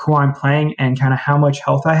with who I'm playing and kind of how much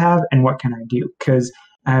health I have and what can I do. Because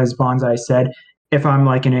as Bonsai said, if I'm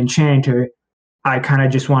like an enchanter, I kind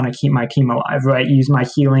of just want to keep my team alive, right? Use my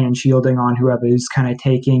healing and shielding on whoever is kind of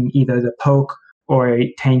taking either the poke or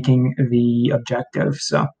tanking the objective.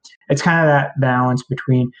 So it's kind of that balance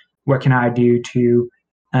between what can I do to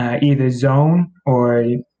either zone or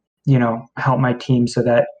help my team so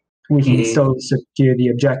that we can Hmm. still secure the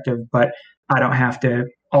objective, but I don't have to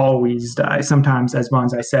always die. Sometimes, as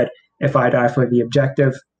Bonsai said, if I die for the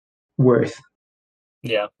objective, worth.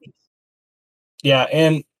 Yeah. Yeah.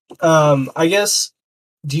 And I guess,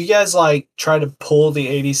 do you guys like try to pull the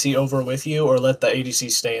ADC over with you, or let the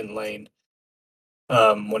ADC stay in lane?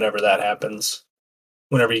 Whenever that happens,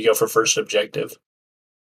 whenever you go for first objective.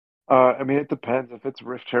 I mean, it depends. If it's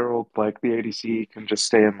Rift Herald, like the ADC can just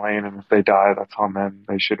stay in lane, and if they die, that's on them.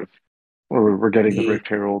 They should have. We're getting the Hmm. Rift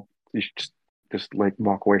Herald. You should just like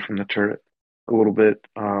walk away from the turret a little bit.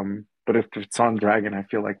 But if it's on Dragon, I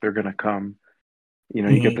feel like they're gonna come. You know,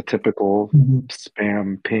 you get Hmm. the typical Mhm.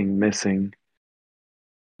 spam ping missing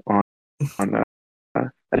on I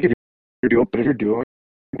think if you're doing, but if you're doing,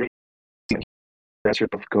 you guys should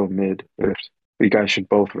both go mid. You guys should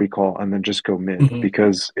both recall and then just go mid Hmm.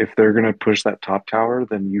 because if they're gonna push that top tower,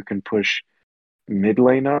 then you can push mid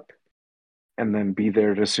lane up and then be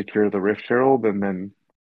there to secure the Rift Herald and then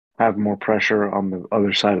have more pressure on the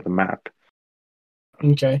other side of the map.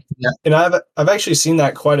 Okay. Yeah. And I've actually seen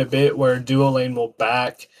that quite a bit, where duo lane will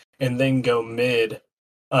back and then go mid,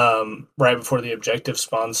 right before the objective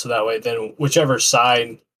spawns, so that way then whichever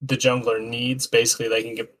side the jungler needs, basically they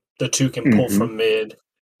can get the two can pull Hmm. from mid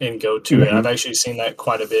and go to it. Hmm. I've actually seen that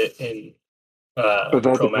quite a bit in But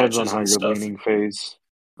that pro depends on matches how and your stuff. laning phase,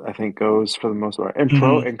 I think, goes for the most part. In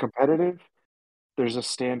pro Hmm. and competitive, there's a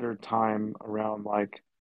standard time around like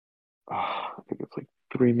I think it's like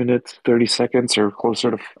 3 minutes, 30 seconds, or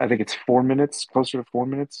closer to, I think it's 4 minutes, closer to 4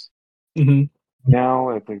 minutes Hmm. now.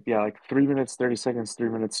 I think, yeah, like 3 minutes, 30 seconds, 3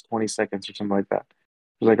 minutes, 20 seconds, or something like that.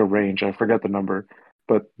 There's like a range. I forget the number.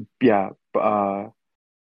 But yeah,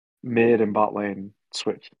 mid and bot lane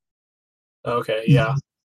switch. Okay, yeah.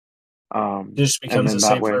 It just And becomes a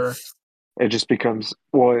then that way, safer. It just becomes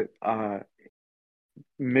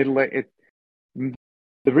mid lane.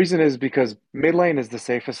 The reason is because mid lane is the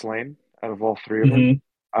safest lane out of all three of them,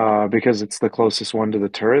 Hmm. because it's the closest one to the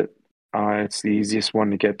turret. It's the easiest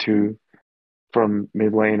one to get to from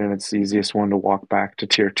mid lane, and it's the easiest one to walk back to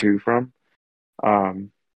tier two from.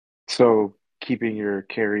 Um, so keeping your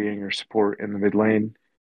carry and your support in the mid lane.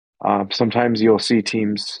 Sometimes you'll see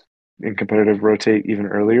teams in competitive rotate even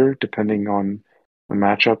earlier, depending on the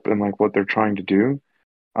matchup and like what they're trying to do.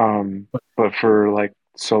 But for like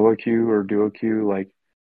solo queue or duo queue, like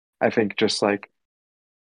I think just like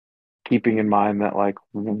keeping in mind that like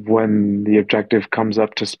when the objective comes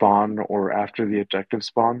up to spawn or after the objective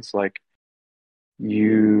spawns, like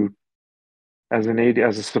you as an AD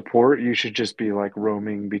as a support, you should just be like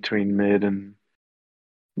roaming between mid and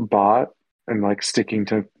bot and like sticking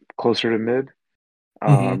to closer to mid.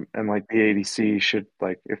 Hmm. And like the ADC should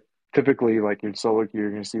like if typically like in solo queue,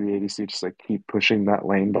 you're gonna see the ADC just like keep pushing that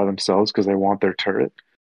lane by themselves because they want their turret.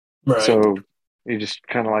 Right. So you just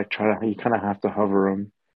kind of like you kind of have to hover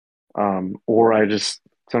them. Or I just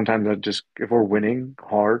sometimes I just if we're winning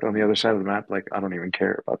hard on the other side of the map, like I don't even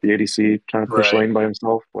care about the ADC trying to push Right. lane by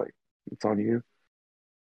himself. Like it's on you.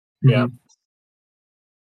 Yeah.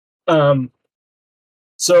 Mhm. Um.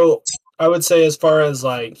 So I would say, as far as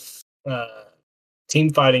like uh,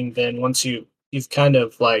 team fighting, then once you've kind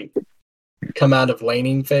of like come out of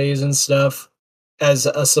laning phase and stuff, as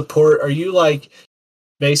a support, are you like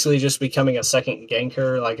basically just becoming a second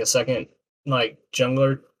ganker, like a second like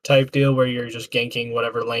jungler type deal where you're just ganking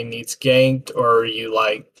whatever lane needs ganked, or are you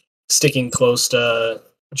like sticking close to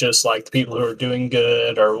just like the people who are doing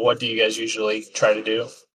good, or what do you guys usually try to do?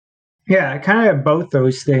 Yeah, kind of both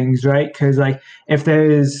those things, right? Because like if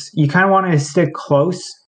there's you kind of want to stick close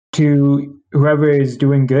to whoever is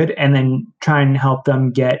doing good, and then try and help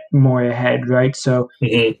them get more ahead, right? So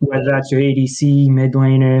Hmm. whether that's your ADC, mid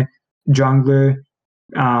laner, jungler,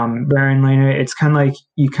 Baron laner, it's kind of like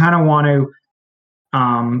you kind of want to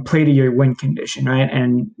play to your win condition, right?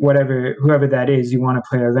 And whoever that is, you want to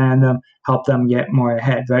play around them, help them get more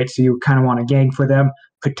ahead, right? So you kind of want to gank for them,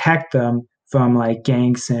 protect them from like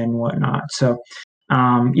ganks and whatnot. So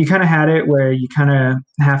you kind of had it where you kind of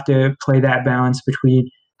have to play that balance between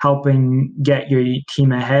helping get your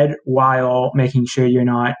team ahead while making sure you're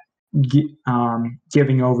not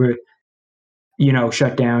giving over,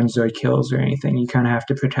 shutdowns or kills or anything. You kind of have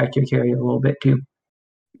to protect your carry a little bit too.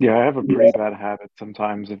 Yeah, I have a pretty bad habit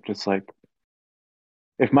sometimes of just like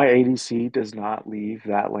if my ADC does not leave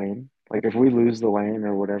that lane, like if we lose the lane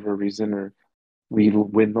or whatever reason, or we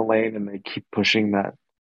win the lane and they keep pushing that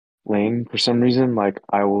lane for some reason, like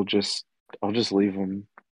I'll just leave them.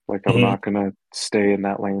 Like I'm Hmm. not gonna stay in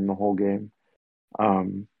that lane the whole game.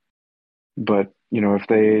 Um, but if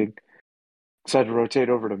they decide to rotate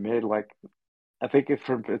over to mid, like I think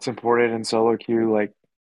it's important in solo queue. Like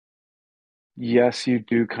yes, you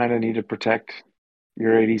do kind of need to protect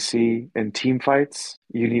your ADC in team fights.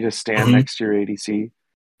 You need to stand Hmm. next to your ADC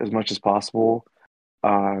as much as possible,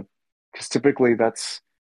 because typically that's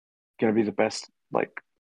gonna be the best. Like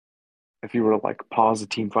if you were to like pause a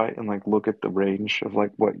team fight and like look at the range of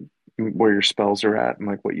like what where your spells are at and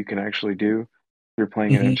like what you can actually do. If you're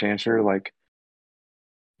playing an Hmm. enchanter, like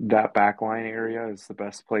that backline area is the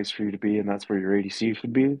best place for you to be, and that's where your ADC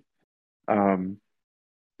should be. Um,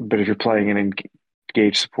 but if you're playing an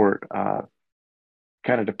engage support,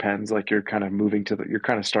 kind of depends. Like you're kind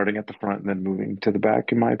of starting at the front and then moving to the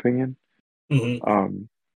back, in my opinion. Hmm. Um,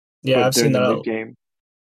 Yeah, but I've seen that out.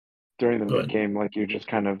 during the Go mid ahead. game, like you're just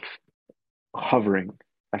kind of hovering.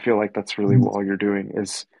 I feel like that's really Mhm. all you're doing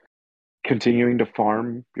is continuing to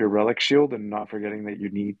farm your relic shield and not forgetting that you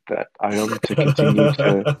need that item to continue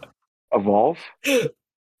to evolve.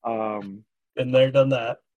 Um, Been there, done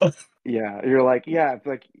that. yeah, you're like, yeah, it's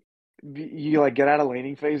like you like get out of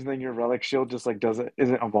laning phase and then your relic shield just like doesn't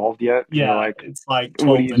isn't evolved yet, and you're Yeah, like, it's like what do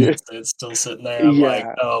 12 you do? minutes and it's still sitting there. I'm like,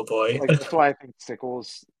 Yeah, oh boy. like that's why I think sickle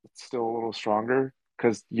is still a little stronger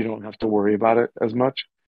because you don't have to worry about it as much.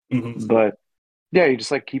 Hmm. But yeah, you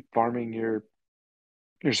just like keep farming your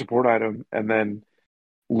support item and then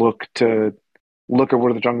look to look at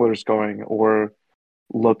where the jungler is going or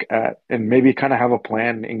look at and maybe kind of have a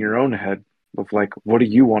plan in your own head of like what do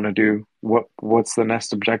you want to do, what's the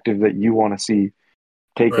next objective that you want to see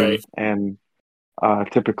Right. taken,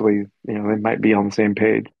 and typically they might be on the same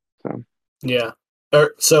page. So Yeah.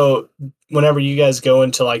 So whenever you guys go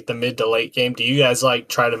into like the mid to late game, do you guys like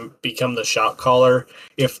try to become the shot caller?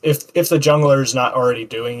 If the jungler's not already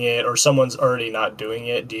doing it or someone's already not doing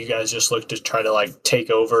it, do you guys just look to try to like take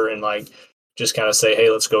over and like just kind of say, "Hey,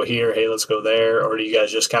 let's go here. Hey, let's go there," or do you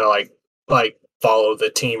guys just kind of like follow the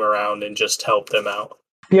team around and just help them out.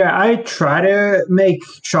 Yeah, I try to make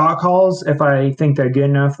shot calls if I think they're good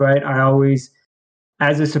enough, right? I always,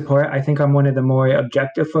 as a support, I think I'm one of the more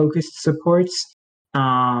objective focused supports.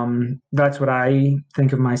 That's what I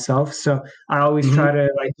think of myself. So I always try to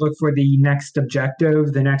like look for the next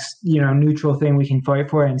objective, the next, neutral thing we can fight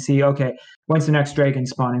for and see, okay, when's the next dragon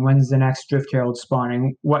spawning? When's the next drift herald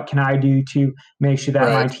spawning? What can I do to make sure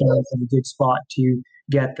that my Right. team is in a good spot to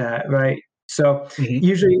get that, right? So Mhm.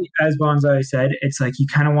 usually, as Bonsai said, it's like you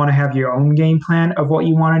kind of want to have your own game plan of what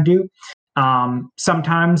you want to do.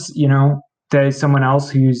 Sometimes, there's someone else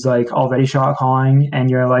who's like already shot calling and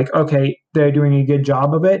you're like, okay, they're doing a good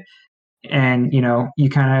job of it. And, you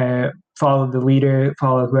kind of follow the leader,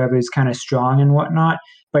 follow whoever's kind of strong and whatnot.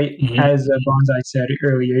 But Mhm. as Bonsai said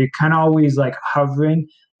earlier, you're kind of always like hovering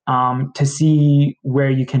to see where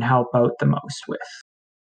you can help out the most with.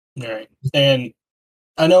 Right. And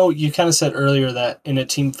I know you kind of said earlier that in a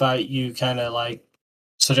team fight, you kind of like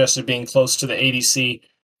suggested being close to the ADC.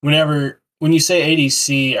 When you say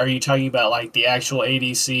ADC, are you talking about like the actual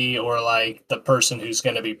ADC or like the person who's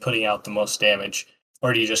going to be putting out the most damage,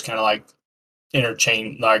 or do you just kind of like kind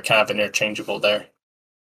of interchangeable there?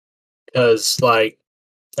 Because like,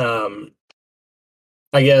 um,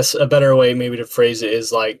 I guess a better way maybe to phrase it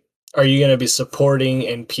is like, are you going to be supporting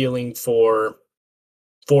and peeling for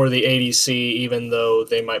the ADC, even though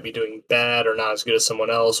they might be doing bad or not as good as someone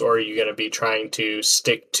else, or are you going to be trying to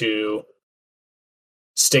stick to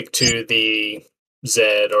the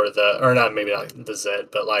Zed or not maybe not the Zed,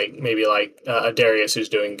 but like maybe like a Darius who's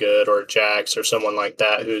doing good, or Jax or someone like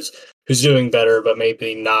that who's doing better, but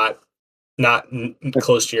maybe not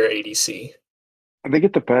close to your ADC. I think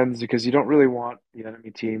it depends because you don't really want the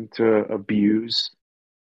enemy team to abuse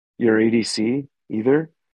your ADC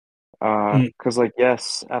either. Mm, Because like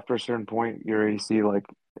yes, after a certain point, your ADC like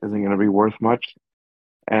isn't going to be worth much,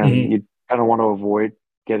 and mm, you kind of want to avoid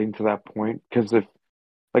getting to that point because if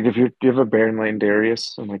you have a Baron lane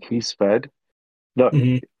Darius and like he's fed, the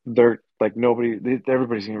mm, they're like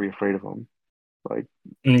everybody's going to be afraid of him. Like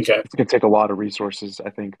okay. it's going to take a lot of resources, I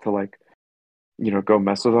think, to like go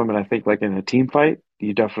mess with them. And I think like in a team fight,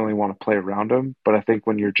 you definitely want to play around them. But I think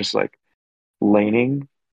when you're just like laning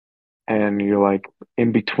and you're like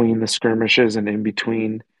in between the skirmishes and in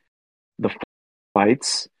between the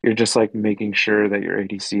fights, you're just like making sure that your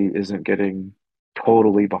ADC isn't getting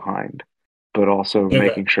totally behind, but also Okay.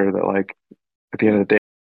 making sure that like at the end of the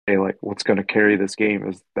day, like what's going to carry this game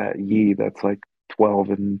is that Yi that's like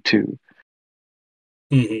 12-2.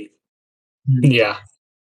 Hmm. Mhm. Yeah.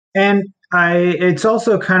 And it's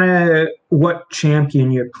also kind of what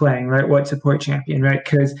champion you're playing, right? What support champion, right?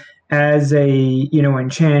 Because as a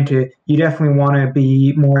enchanter, you definitely want to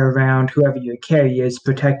be more around whoever your carry is,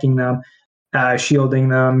 protecting them, shielding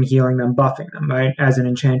them, healing them, buffing them, right? As an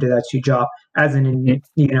enchanter, that's your job. As Mhm.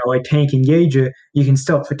 a tank engager, you can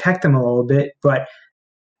still protect them a little bit, but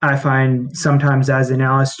I find sometimes as an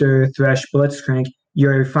Alistair, Thresh, Blitzcrank,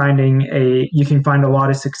 you can find a lot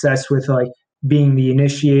of success with like being the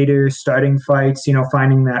initiator, starting fights,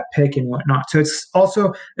 finding that pick and whatnot. So it's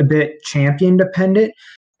also a bit champion dependent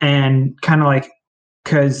and kind of like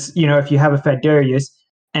because if you have a Fedarius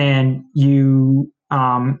and you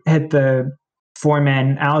hit the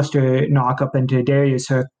four-man Alistair knock up into Darius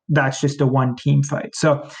hook, that's just a one team fight.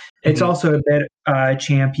 So it's Mhm. also a bit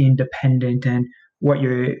champion dependent and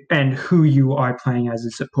who you are playing as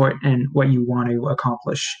a support and what you want to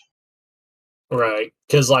accomplish. Right,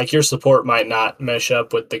 because like your support might not mesh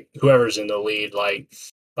up with the whoever's in the lead. Like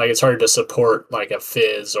it's hard to support like a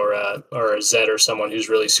Fizz or a Zed or someone who's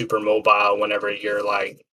really super mobile. Whenever you're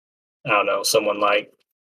like, I don't know, someone like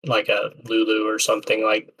a Lulu or something.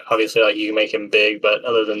 Like obviously, like you can make him big, but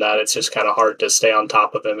other than that, it's just kind of hard to stay on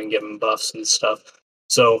top of him and give him buffs and stuff.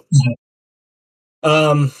 So,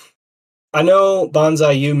 um, I know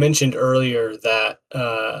Bonsai, you mentioned earlier that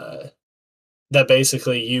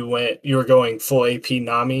basically you were going full AP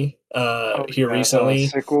Nami Oh here yeah, recently.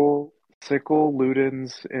 Sickle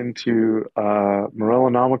Ludens into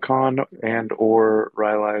Morellonomicon and or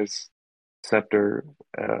Rylai's Scepter,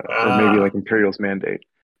 or maybe Ah, like Imperial's Mandate.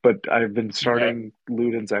 But I've been okay. starting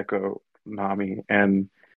Ludens Echo Nami, and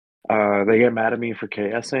they get mad at me for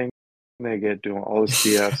KSing. They get doing all this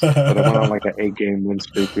BS, but I went on like an 8 game win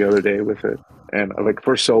streak the other day with it. And like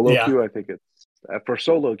for solo Yeah, queue, I think it's for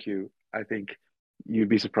solo queue, I think you'd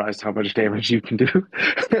be surprised how much damage you can do.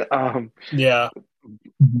 um, yeah.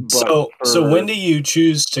 but So when for do you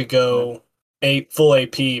choose to go a full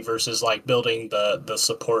AP versus like building the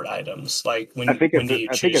support items? Like when do you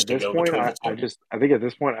I think choose at to this go point between the two? I think at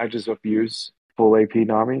this point I just abuse full AP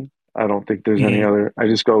Nami. I don't think there's any Hmm. other. I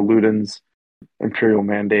just go Ludens Imperial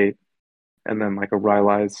Mandate, and then like a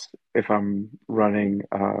Rylai's if I'm running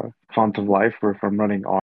Font of Life, or if I'm running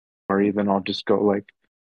Ari, then I'll just go like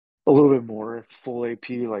a little bit more full AP,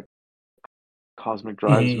 like Cosmic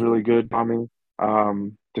Drive is Hmm. really good on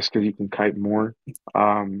me. Just because you can kite more.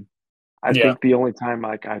 Um, I Yeah. think the only time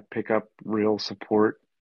like I pick up real support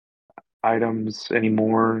items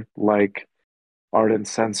anymore, like Ardent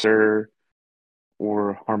Sensor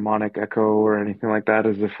or Harmonic Echo or anything like that,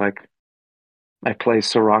 is if like I play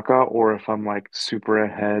Soraka, or if I'm like super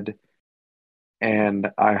ahead and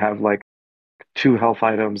I have like two health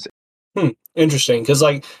items. Hmm. Interesting, because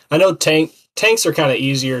like I know tanks are kind of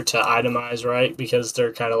easier to itemize, right? Because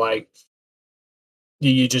they're kind of like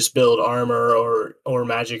you just build armor or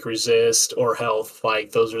magic resist or health.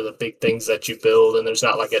 Like those are the big things that you build, and there's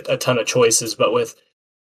not like a ton of choices. But with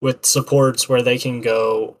supports where they can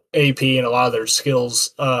go AP and a lot of their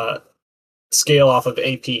skills scale off of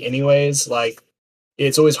AP anyways, like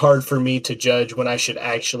it's always hard for me to judge when I should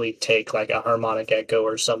actually take like a harmonic echo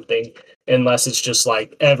or something, unless it's just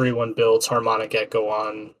like everyone builds harmonic echo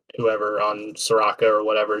on whoever on Soraka or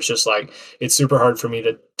whatever. It's just like it's super hard for me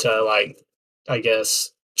to like I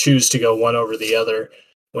guess choose to go one over the other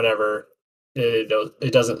whenever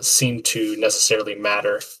it doesn't seem to necessarily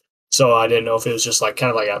matter. So I didn't know if it was just like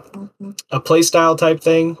kind of like a play style type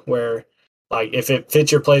thing where like if it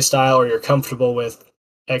fits your play style or you're comfortable with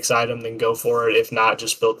X item, then go for it. If not,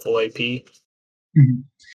 just build full AP. Mhm.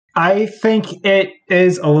 I think it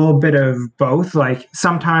is a little bit of both. Like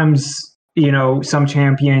sometimes, some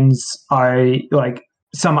champions are like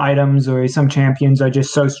some items or some champions are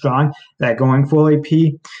just so strong that going full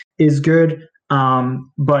AP is good.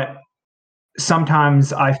 But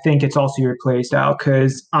sometimes I think it's also your play style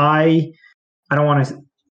because I don't want to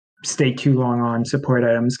stay too long on support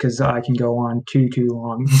items because I can go on too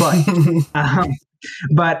long. Um,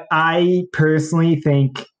 but I personally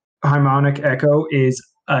think Harmonic Echo is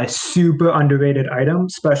a super underrated item,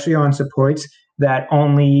 especially on supports that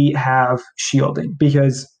only have shielding.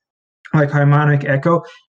 Because, like Harmonic Echo,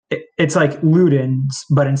 it's like Ludens,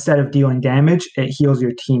 but instead of dealing damage, it heals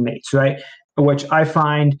your teammates, right? Which I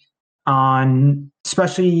find on,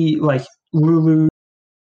 especially like Lulu,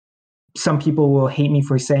 some people will hate me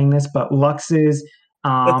for saying this, but Lux's,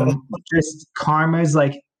 just Karma's,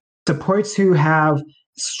 like supports who have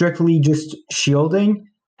strictly just shielding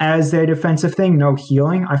as their defensive thing, no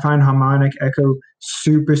healing. I find Harmonic Echo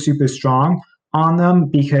super, super strong on them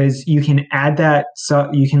because you can add that, so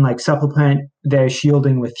you can like supplement their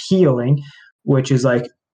shielding with healing, which is like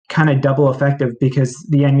kind of double effective because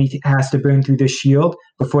the enemy has to burn through the shield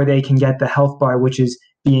before they can get the health bar, which is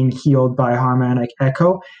being healed by Harmonic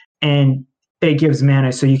Echo, and it gives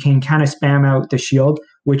mana, so you can kind of spam out the shield,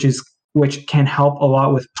 which can help a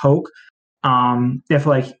lot with poke. If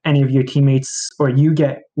like any of your teammates or you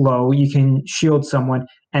get low, you can shield someone,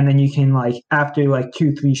 and then you can like after like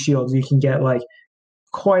 2 3 shields, you can get like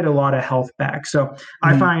quite a lot of health back. So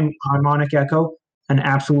I Mhm. find Harmonic Echo an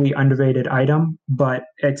absolutely underrated item, but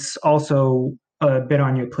it's also a bit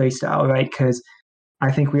on your playstyle, right? Because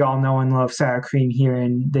I think we all know and love Sour Cream here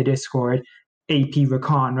in the Discord, AP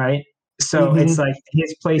Rakan, right? So it's Mhm. like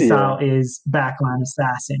his Yeah, playstyle is backline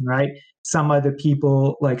assassin, right? Some other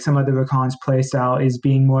people, like some other Rakan's playstyle is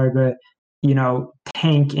being more of a,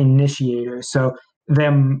 tank initiator. So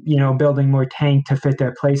them, building more tank to fit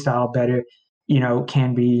their playstyle better,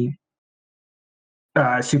 can be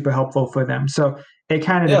super helpful for them. So it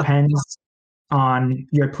kind of Yeah. depends on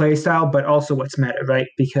your play style, but also what's meta, right?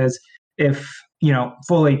 Because if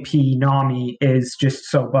full AP Nami is just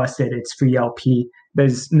so busted, it's free LP.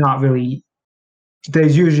 There's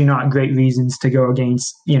usually not great reasons to go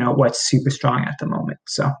against what's super strong at the moment.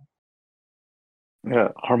 So yeah.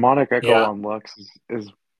 Harmonic Echo Yeah. on Lux is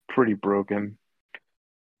pretty broken.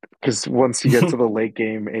 Because once you get to the late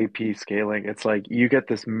game AP scaling, it's like you get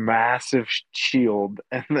this massive shield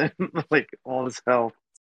and then like all this health.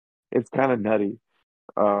 It's kind of nutty.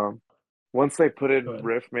 Um, Once they put Go in ahead.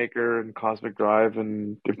 Rift Maker and Cosmic Drive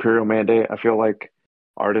and Imperial Mandate, I feel like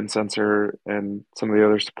Ardent Sensor and some of the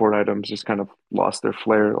other support items just kind of lost their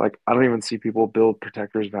flair. Like I don't even see people build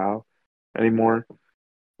Protector's Vow anymore.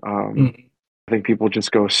 Um, Mhm. I think people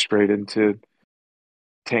just go straight into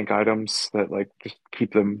tank items that like just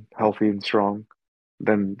keep them healthy and strong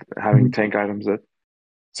than having mhm, tank items that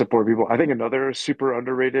support people. I think another super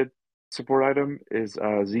underrated support item is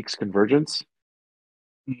Zeke's Convergence.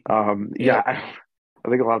 Mhm. Yeah, Yep. I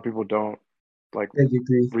think a lot of people don't like I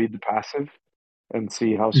agree. read the passive and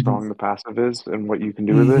see how Mhm, strong the passive is and what you can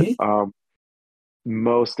do with it. Mhm.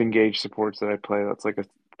 Most engaged supports that I play, that's like a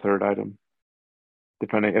third item,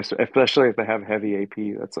 depending, especially if they have heavy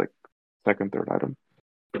AP. That's like second, third item.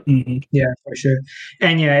 Mm-hmm. Yeah, for sure.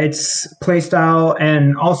 And yeah, it's playstyle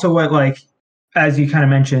and also what, like, as you kind of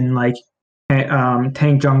mentioned, like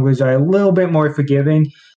tank junglers are a little bit more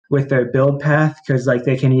forgiving with their build path because like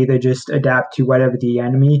they can either just adapt to whatever the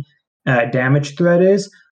enemy damage threat is.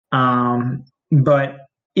 But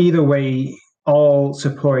either way, all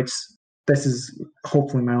supports. This is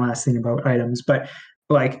hopefully my last thing about items, but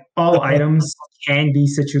like all items can be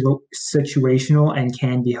situational and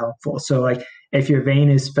can be helpful. So like if your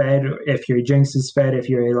Vayne is fed, if your Jinx is fed, if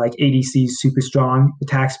your like ADC is super strong,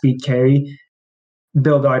 attack speed carry,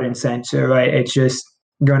 build art and censor, right? It's just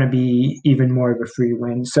going to be even more of a free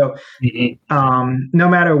win. So no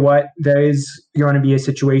matter what, there is going to be a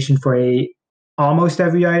situation for almost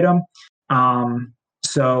every item.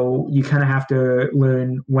 So you kind of have to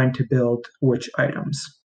learn when to build which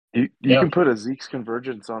items. You can put a Zeke's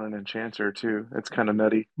Convergence on an Enchanter too. It's kind of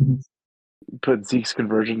nutty. Mm-hmm. Put Zeke's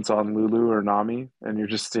Convergence on Lulu or Nami, and you're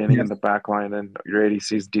just standing in the back line, and your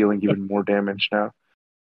ADC is dealing even more damage now.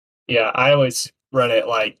 Yeah, I always run it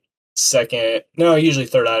like second, no, usually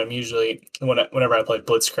third item. Usually whenever I play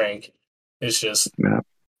Blitzcrank, it's just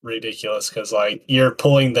ridiculous because like you're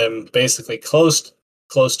pulling them basically close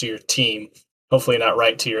to your team. Hopefully not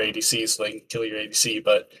right to your ADC so they can kill your ADC,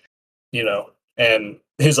 but and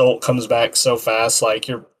his ult comes back so fast, like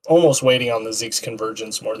you're almost waiting on the Zeke's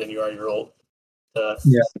Convergence more than you are your ult to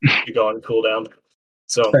go on cooldown.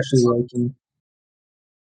 So especially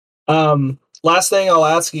last thing I'll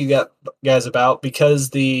ask you guys about,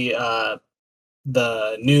 because the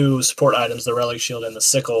new support items, the Relic Shield and the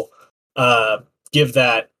Sickle, give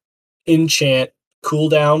that enchant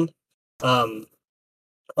cooldown on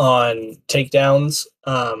takedowns.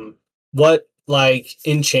 What like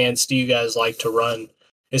enchants do you guys like to run,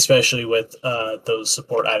 especially with those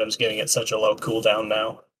support items giving it such a low cooldown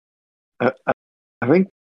now? I think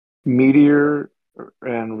Meteor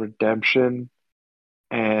and Redemption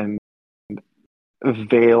and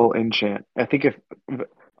Veil enchant. I think if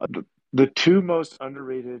the two most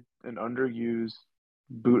underrated and underused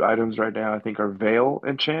boot items right now, I think, are Veil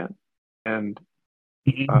enchant and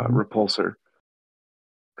Repulsor.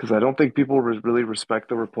 Because I don't think people really respect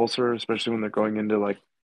the Repulsor, especially when they're going into like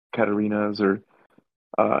Katarinas or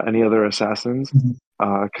any other assassins.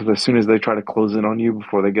 Because as soon as they try to close in on you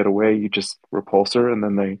before they get away, you just Repulsor, and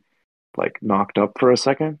then they like knocked up for a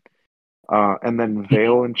second. And then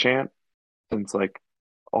Veil enchant, since like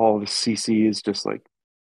all the CC is just like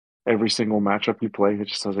every single matchup you play, it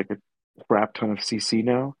just has like a crap ton of CC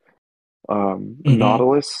now.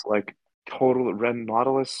 Nautilus, like total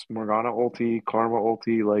Nautilus, Morgana ulti, Karma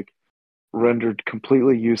ulti, like rendered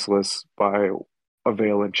completely useless by a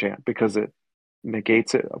Veil enchant because it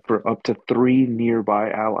negates it for up to 3 nearby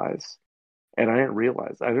allies. And I didn't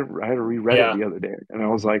realize. I had to reread it the other day, and I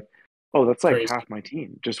was like, "Oh, that's like half my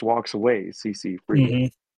team just walks away CC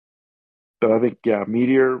free." So I think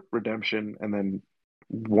Meteor, Redemption, and then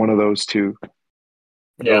one of those two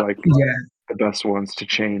are like the best ones to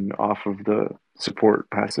chain off of the support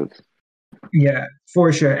passives. Yeah,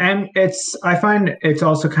 for sure. And I find it's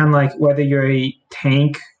also kind of like whether you're a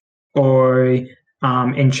tank or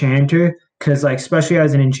enchanter, because like especially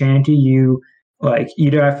as an enchanter, you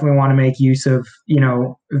definitely want to make use of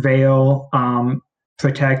Veil,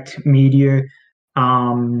 Protect, Meteor,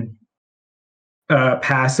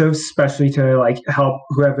 passives, especially to like help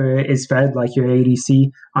whoever is fed, like your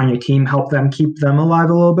ADC on your team, help them keep them alive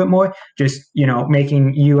a little bit more. Just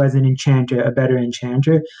making you as an enchanter a better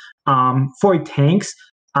enchanter. For tanks,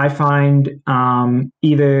 I find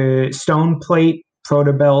either Stone Plate,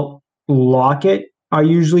 Protobelt, Locket are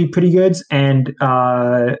usually pretty good, and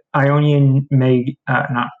Ionian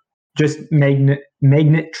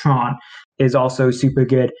Magnetron is also super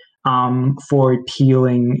good for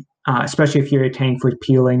peeling. Especially if you're a tank, for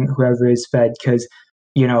peeling whoever is fed, because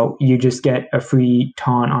you just get a free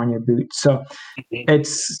taunt on your boot. So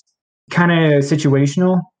it's kind of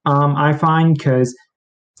situational, I find, because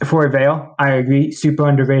for Veil, I agree, super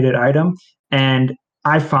underrated item, and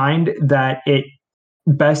I find that it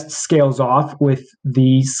best scales off with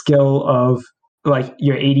the skill of like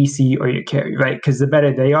your ADC or your carry, right? Because the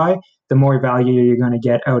better they are, the more value you're going to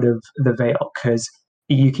get out of the Veil, because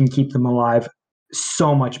you can keep them alive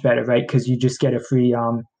so much better, right? Because you just get a free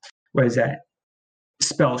what is that,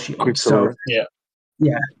 spell shield. Quicksilver.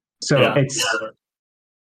 So it's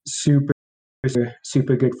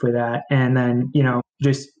super good for that. And then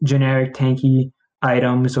just generic tanky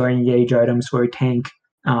items or engage items for a tank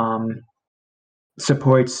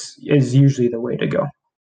supports is usually the way to go.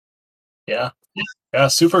 Yeah,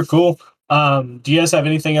 super cool. Do you guys have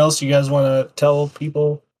anything else you guys want to tell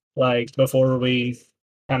people, like, before we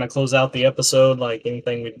kind of close out the episode? Like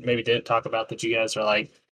anything we maybe didn't talk about that you guys are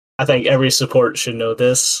like, I think every support should know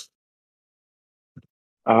this.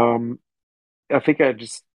 I think I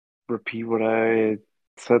just repeat what I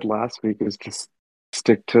said last week is just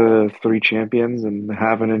stick to three champions and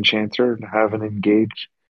have an enchanter and have an engage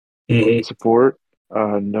Mhm. support.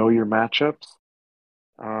 Know your matchups.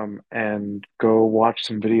 And go watch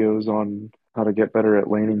some videos on how to get better at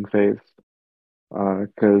laning phase.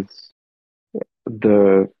 Because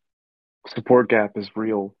the support gap is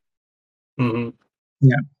real. Mhm.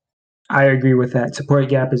 Yeah, I agree with that. Support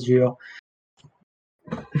gap is real.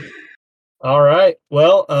 All right.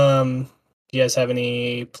 Well, do you guys have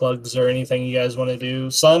any plugs or anything you guys want to do?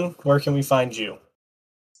 Son, where can we find you?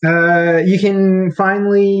 You can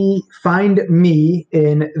finally find me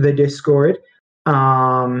in the Discord.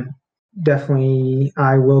 Definitely,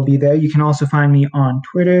 I will be there. You can also find me on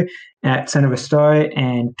Twitter at Son of a Star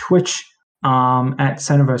and Twitch at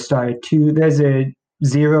Son of a Star 2. There's a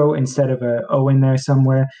 0 instead of a O in there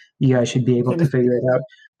somewhere. You guys should be able to figure it out.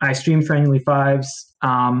 I stream Friendly Fives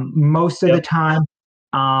most of the time.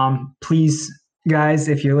 Please, guys,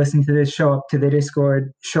 if you're listening to this, show up to the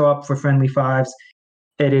Discord, show up for Friendly Fives.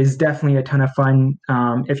 It is definitely a ton of fun.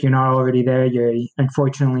 If you're not already there, you're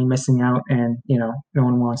unfortunately missing out, and no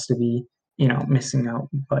one wants to be missing out.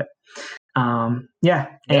 But yeah,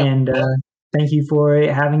 and thank you for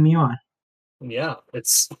having me on. Yeah,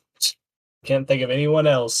 can't think of anyone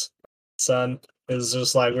else. Son, it's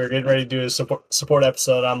just like we're getting ready to do a support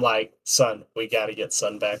episode. I'm like, Son, we got to get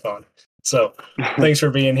Son back on. So thanks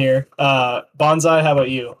for being here. Bonsai, how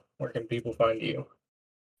about you? Where can people find you?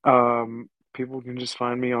 People can just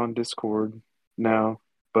find me on Discord now,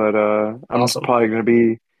 but I'm Awesome. probably going to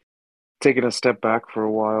be taking a step back for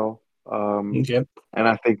a while. Okay. And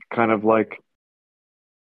I think kind of like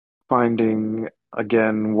finding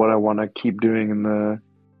again what I want to keep doing in the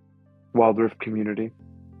Wild Rift community.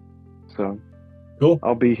 So Cool.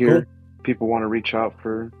 I'll be here. Cool. People want to reach out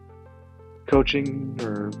for coaching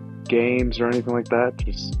or games or anything like that,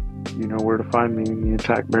 just you know where to find me in the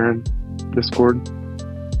Attack Baron Discord.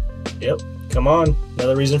 Yep. Come on.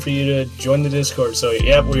 Another reason for you to join the Discord. So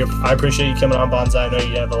yeah, I appreciate you coming on, Bonsai. I know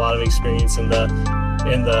you have a lot of experience in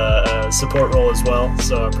the support role as well.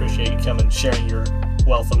 So I appreciate you coming, sharing your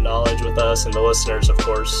wealth of knowledge with us and the listeners, of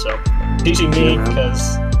course. So teaching me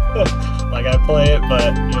because like I play it, but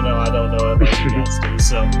I don't know it like you guys do.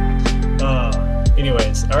 So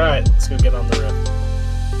anyways, all right, let's go get on the riff.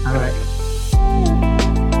 All right.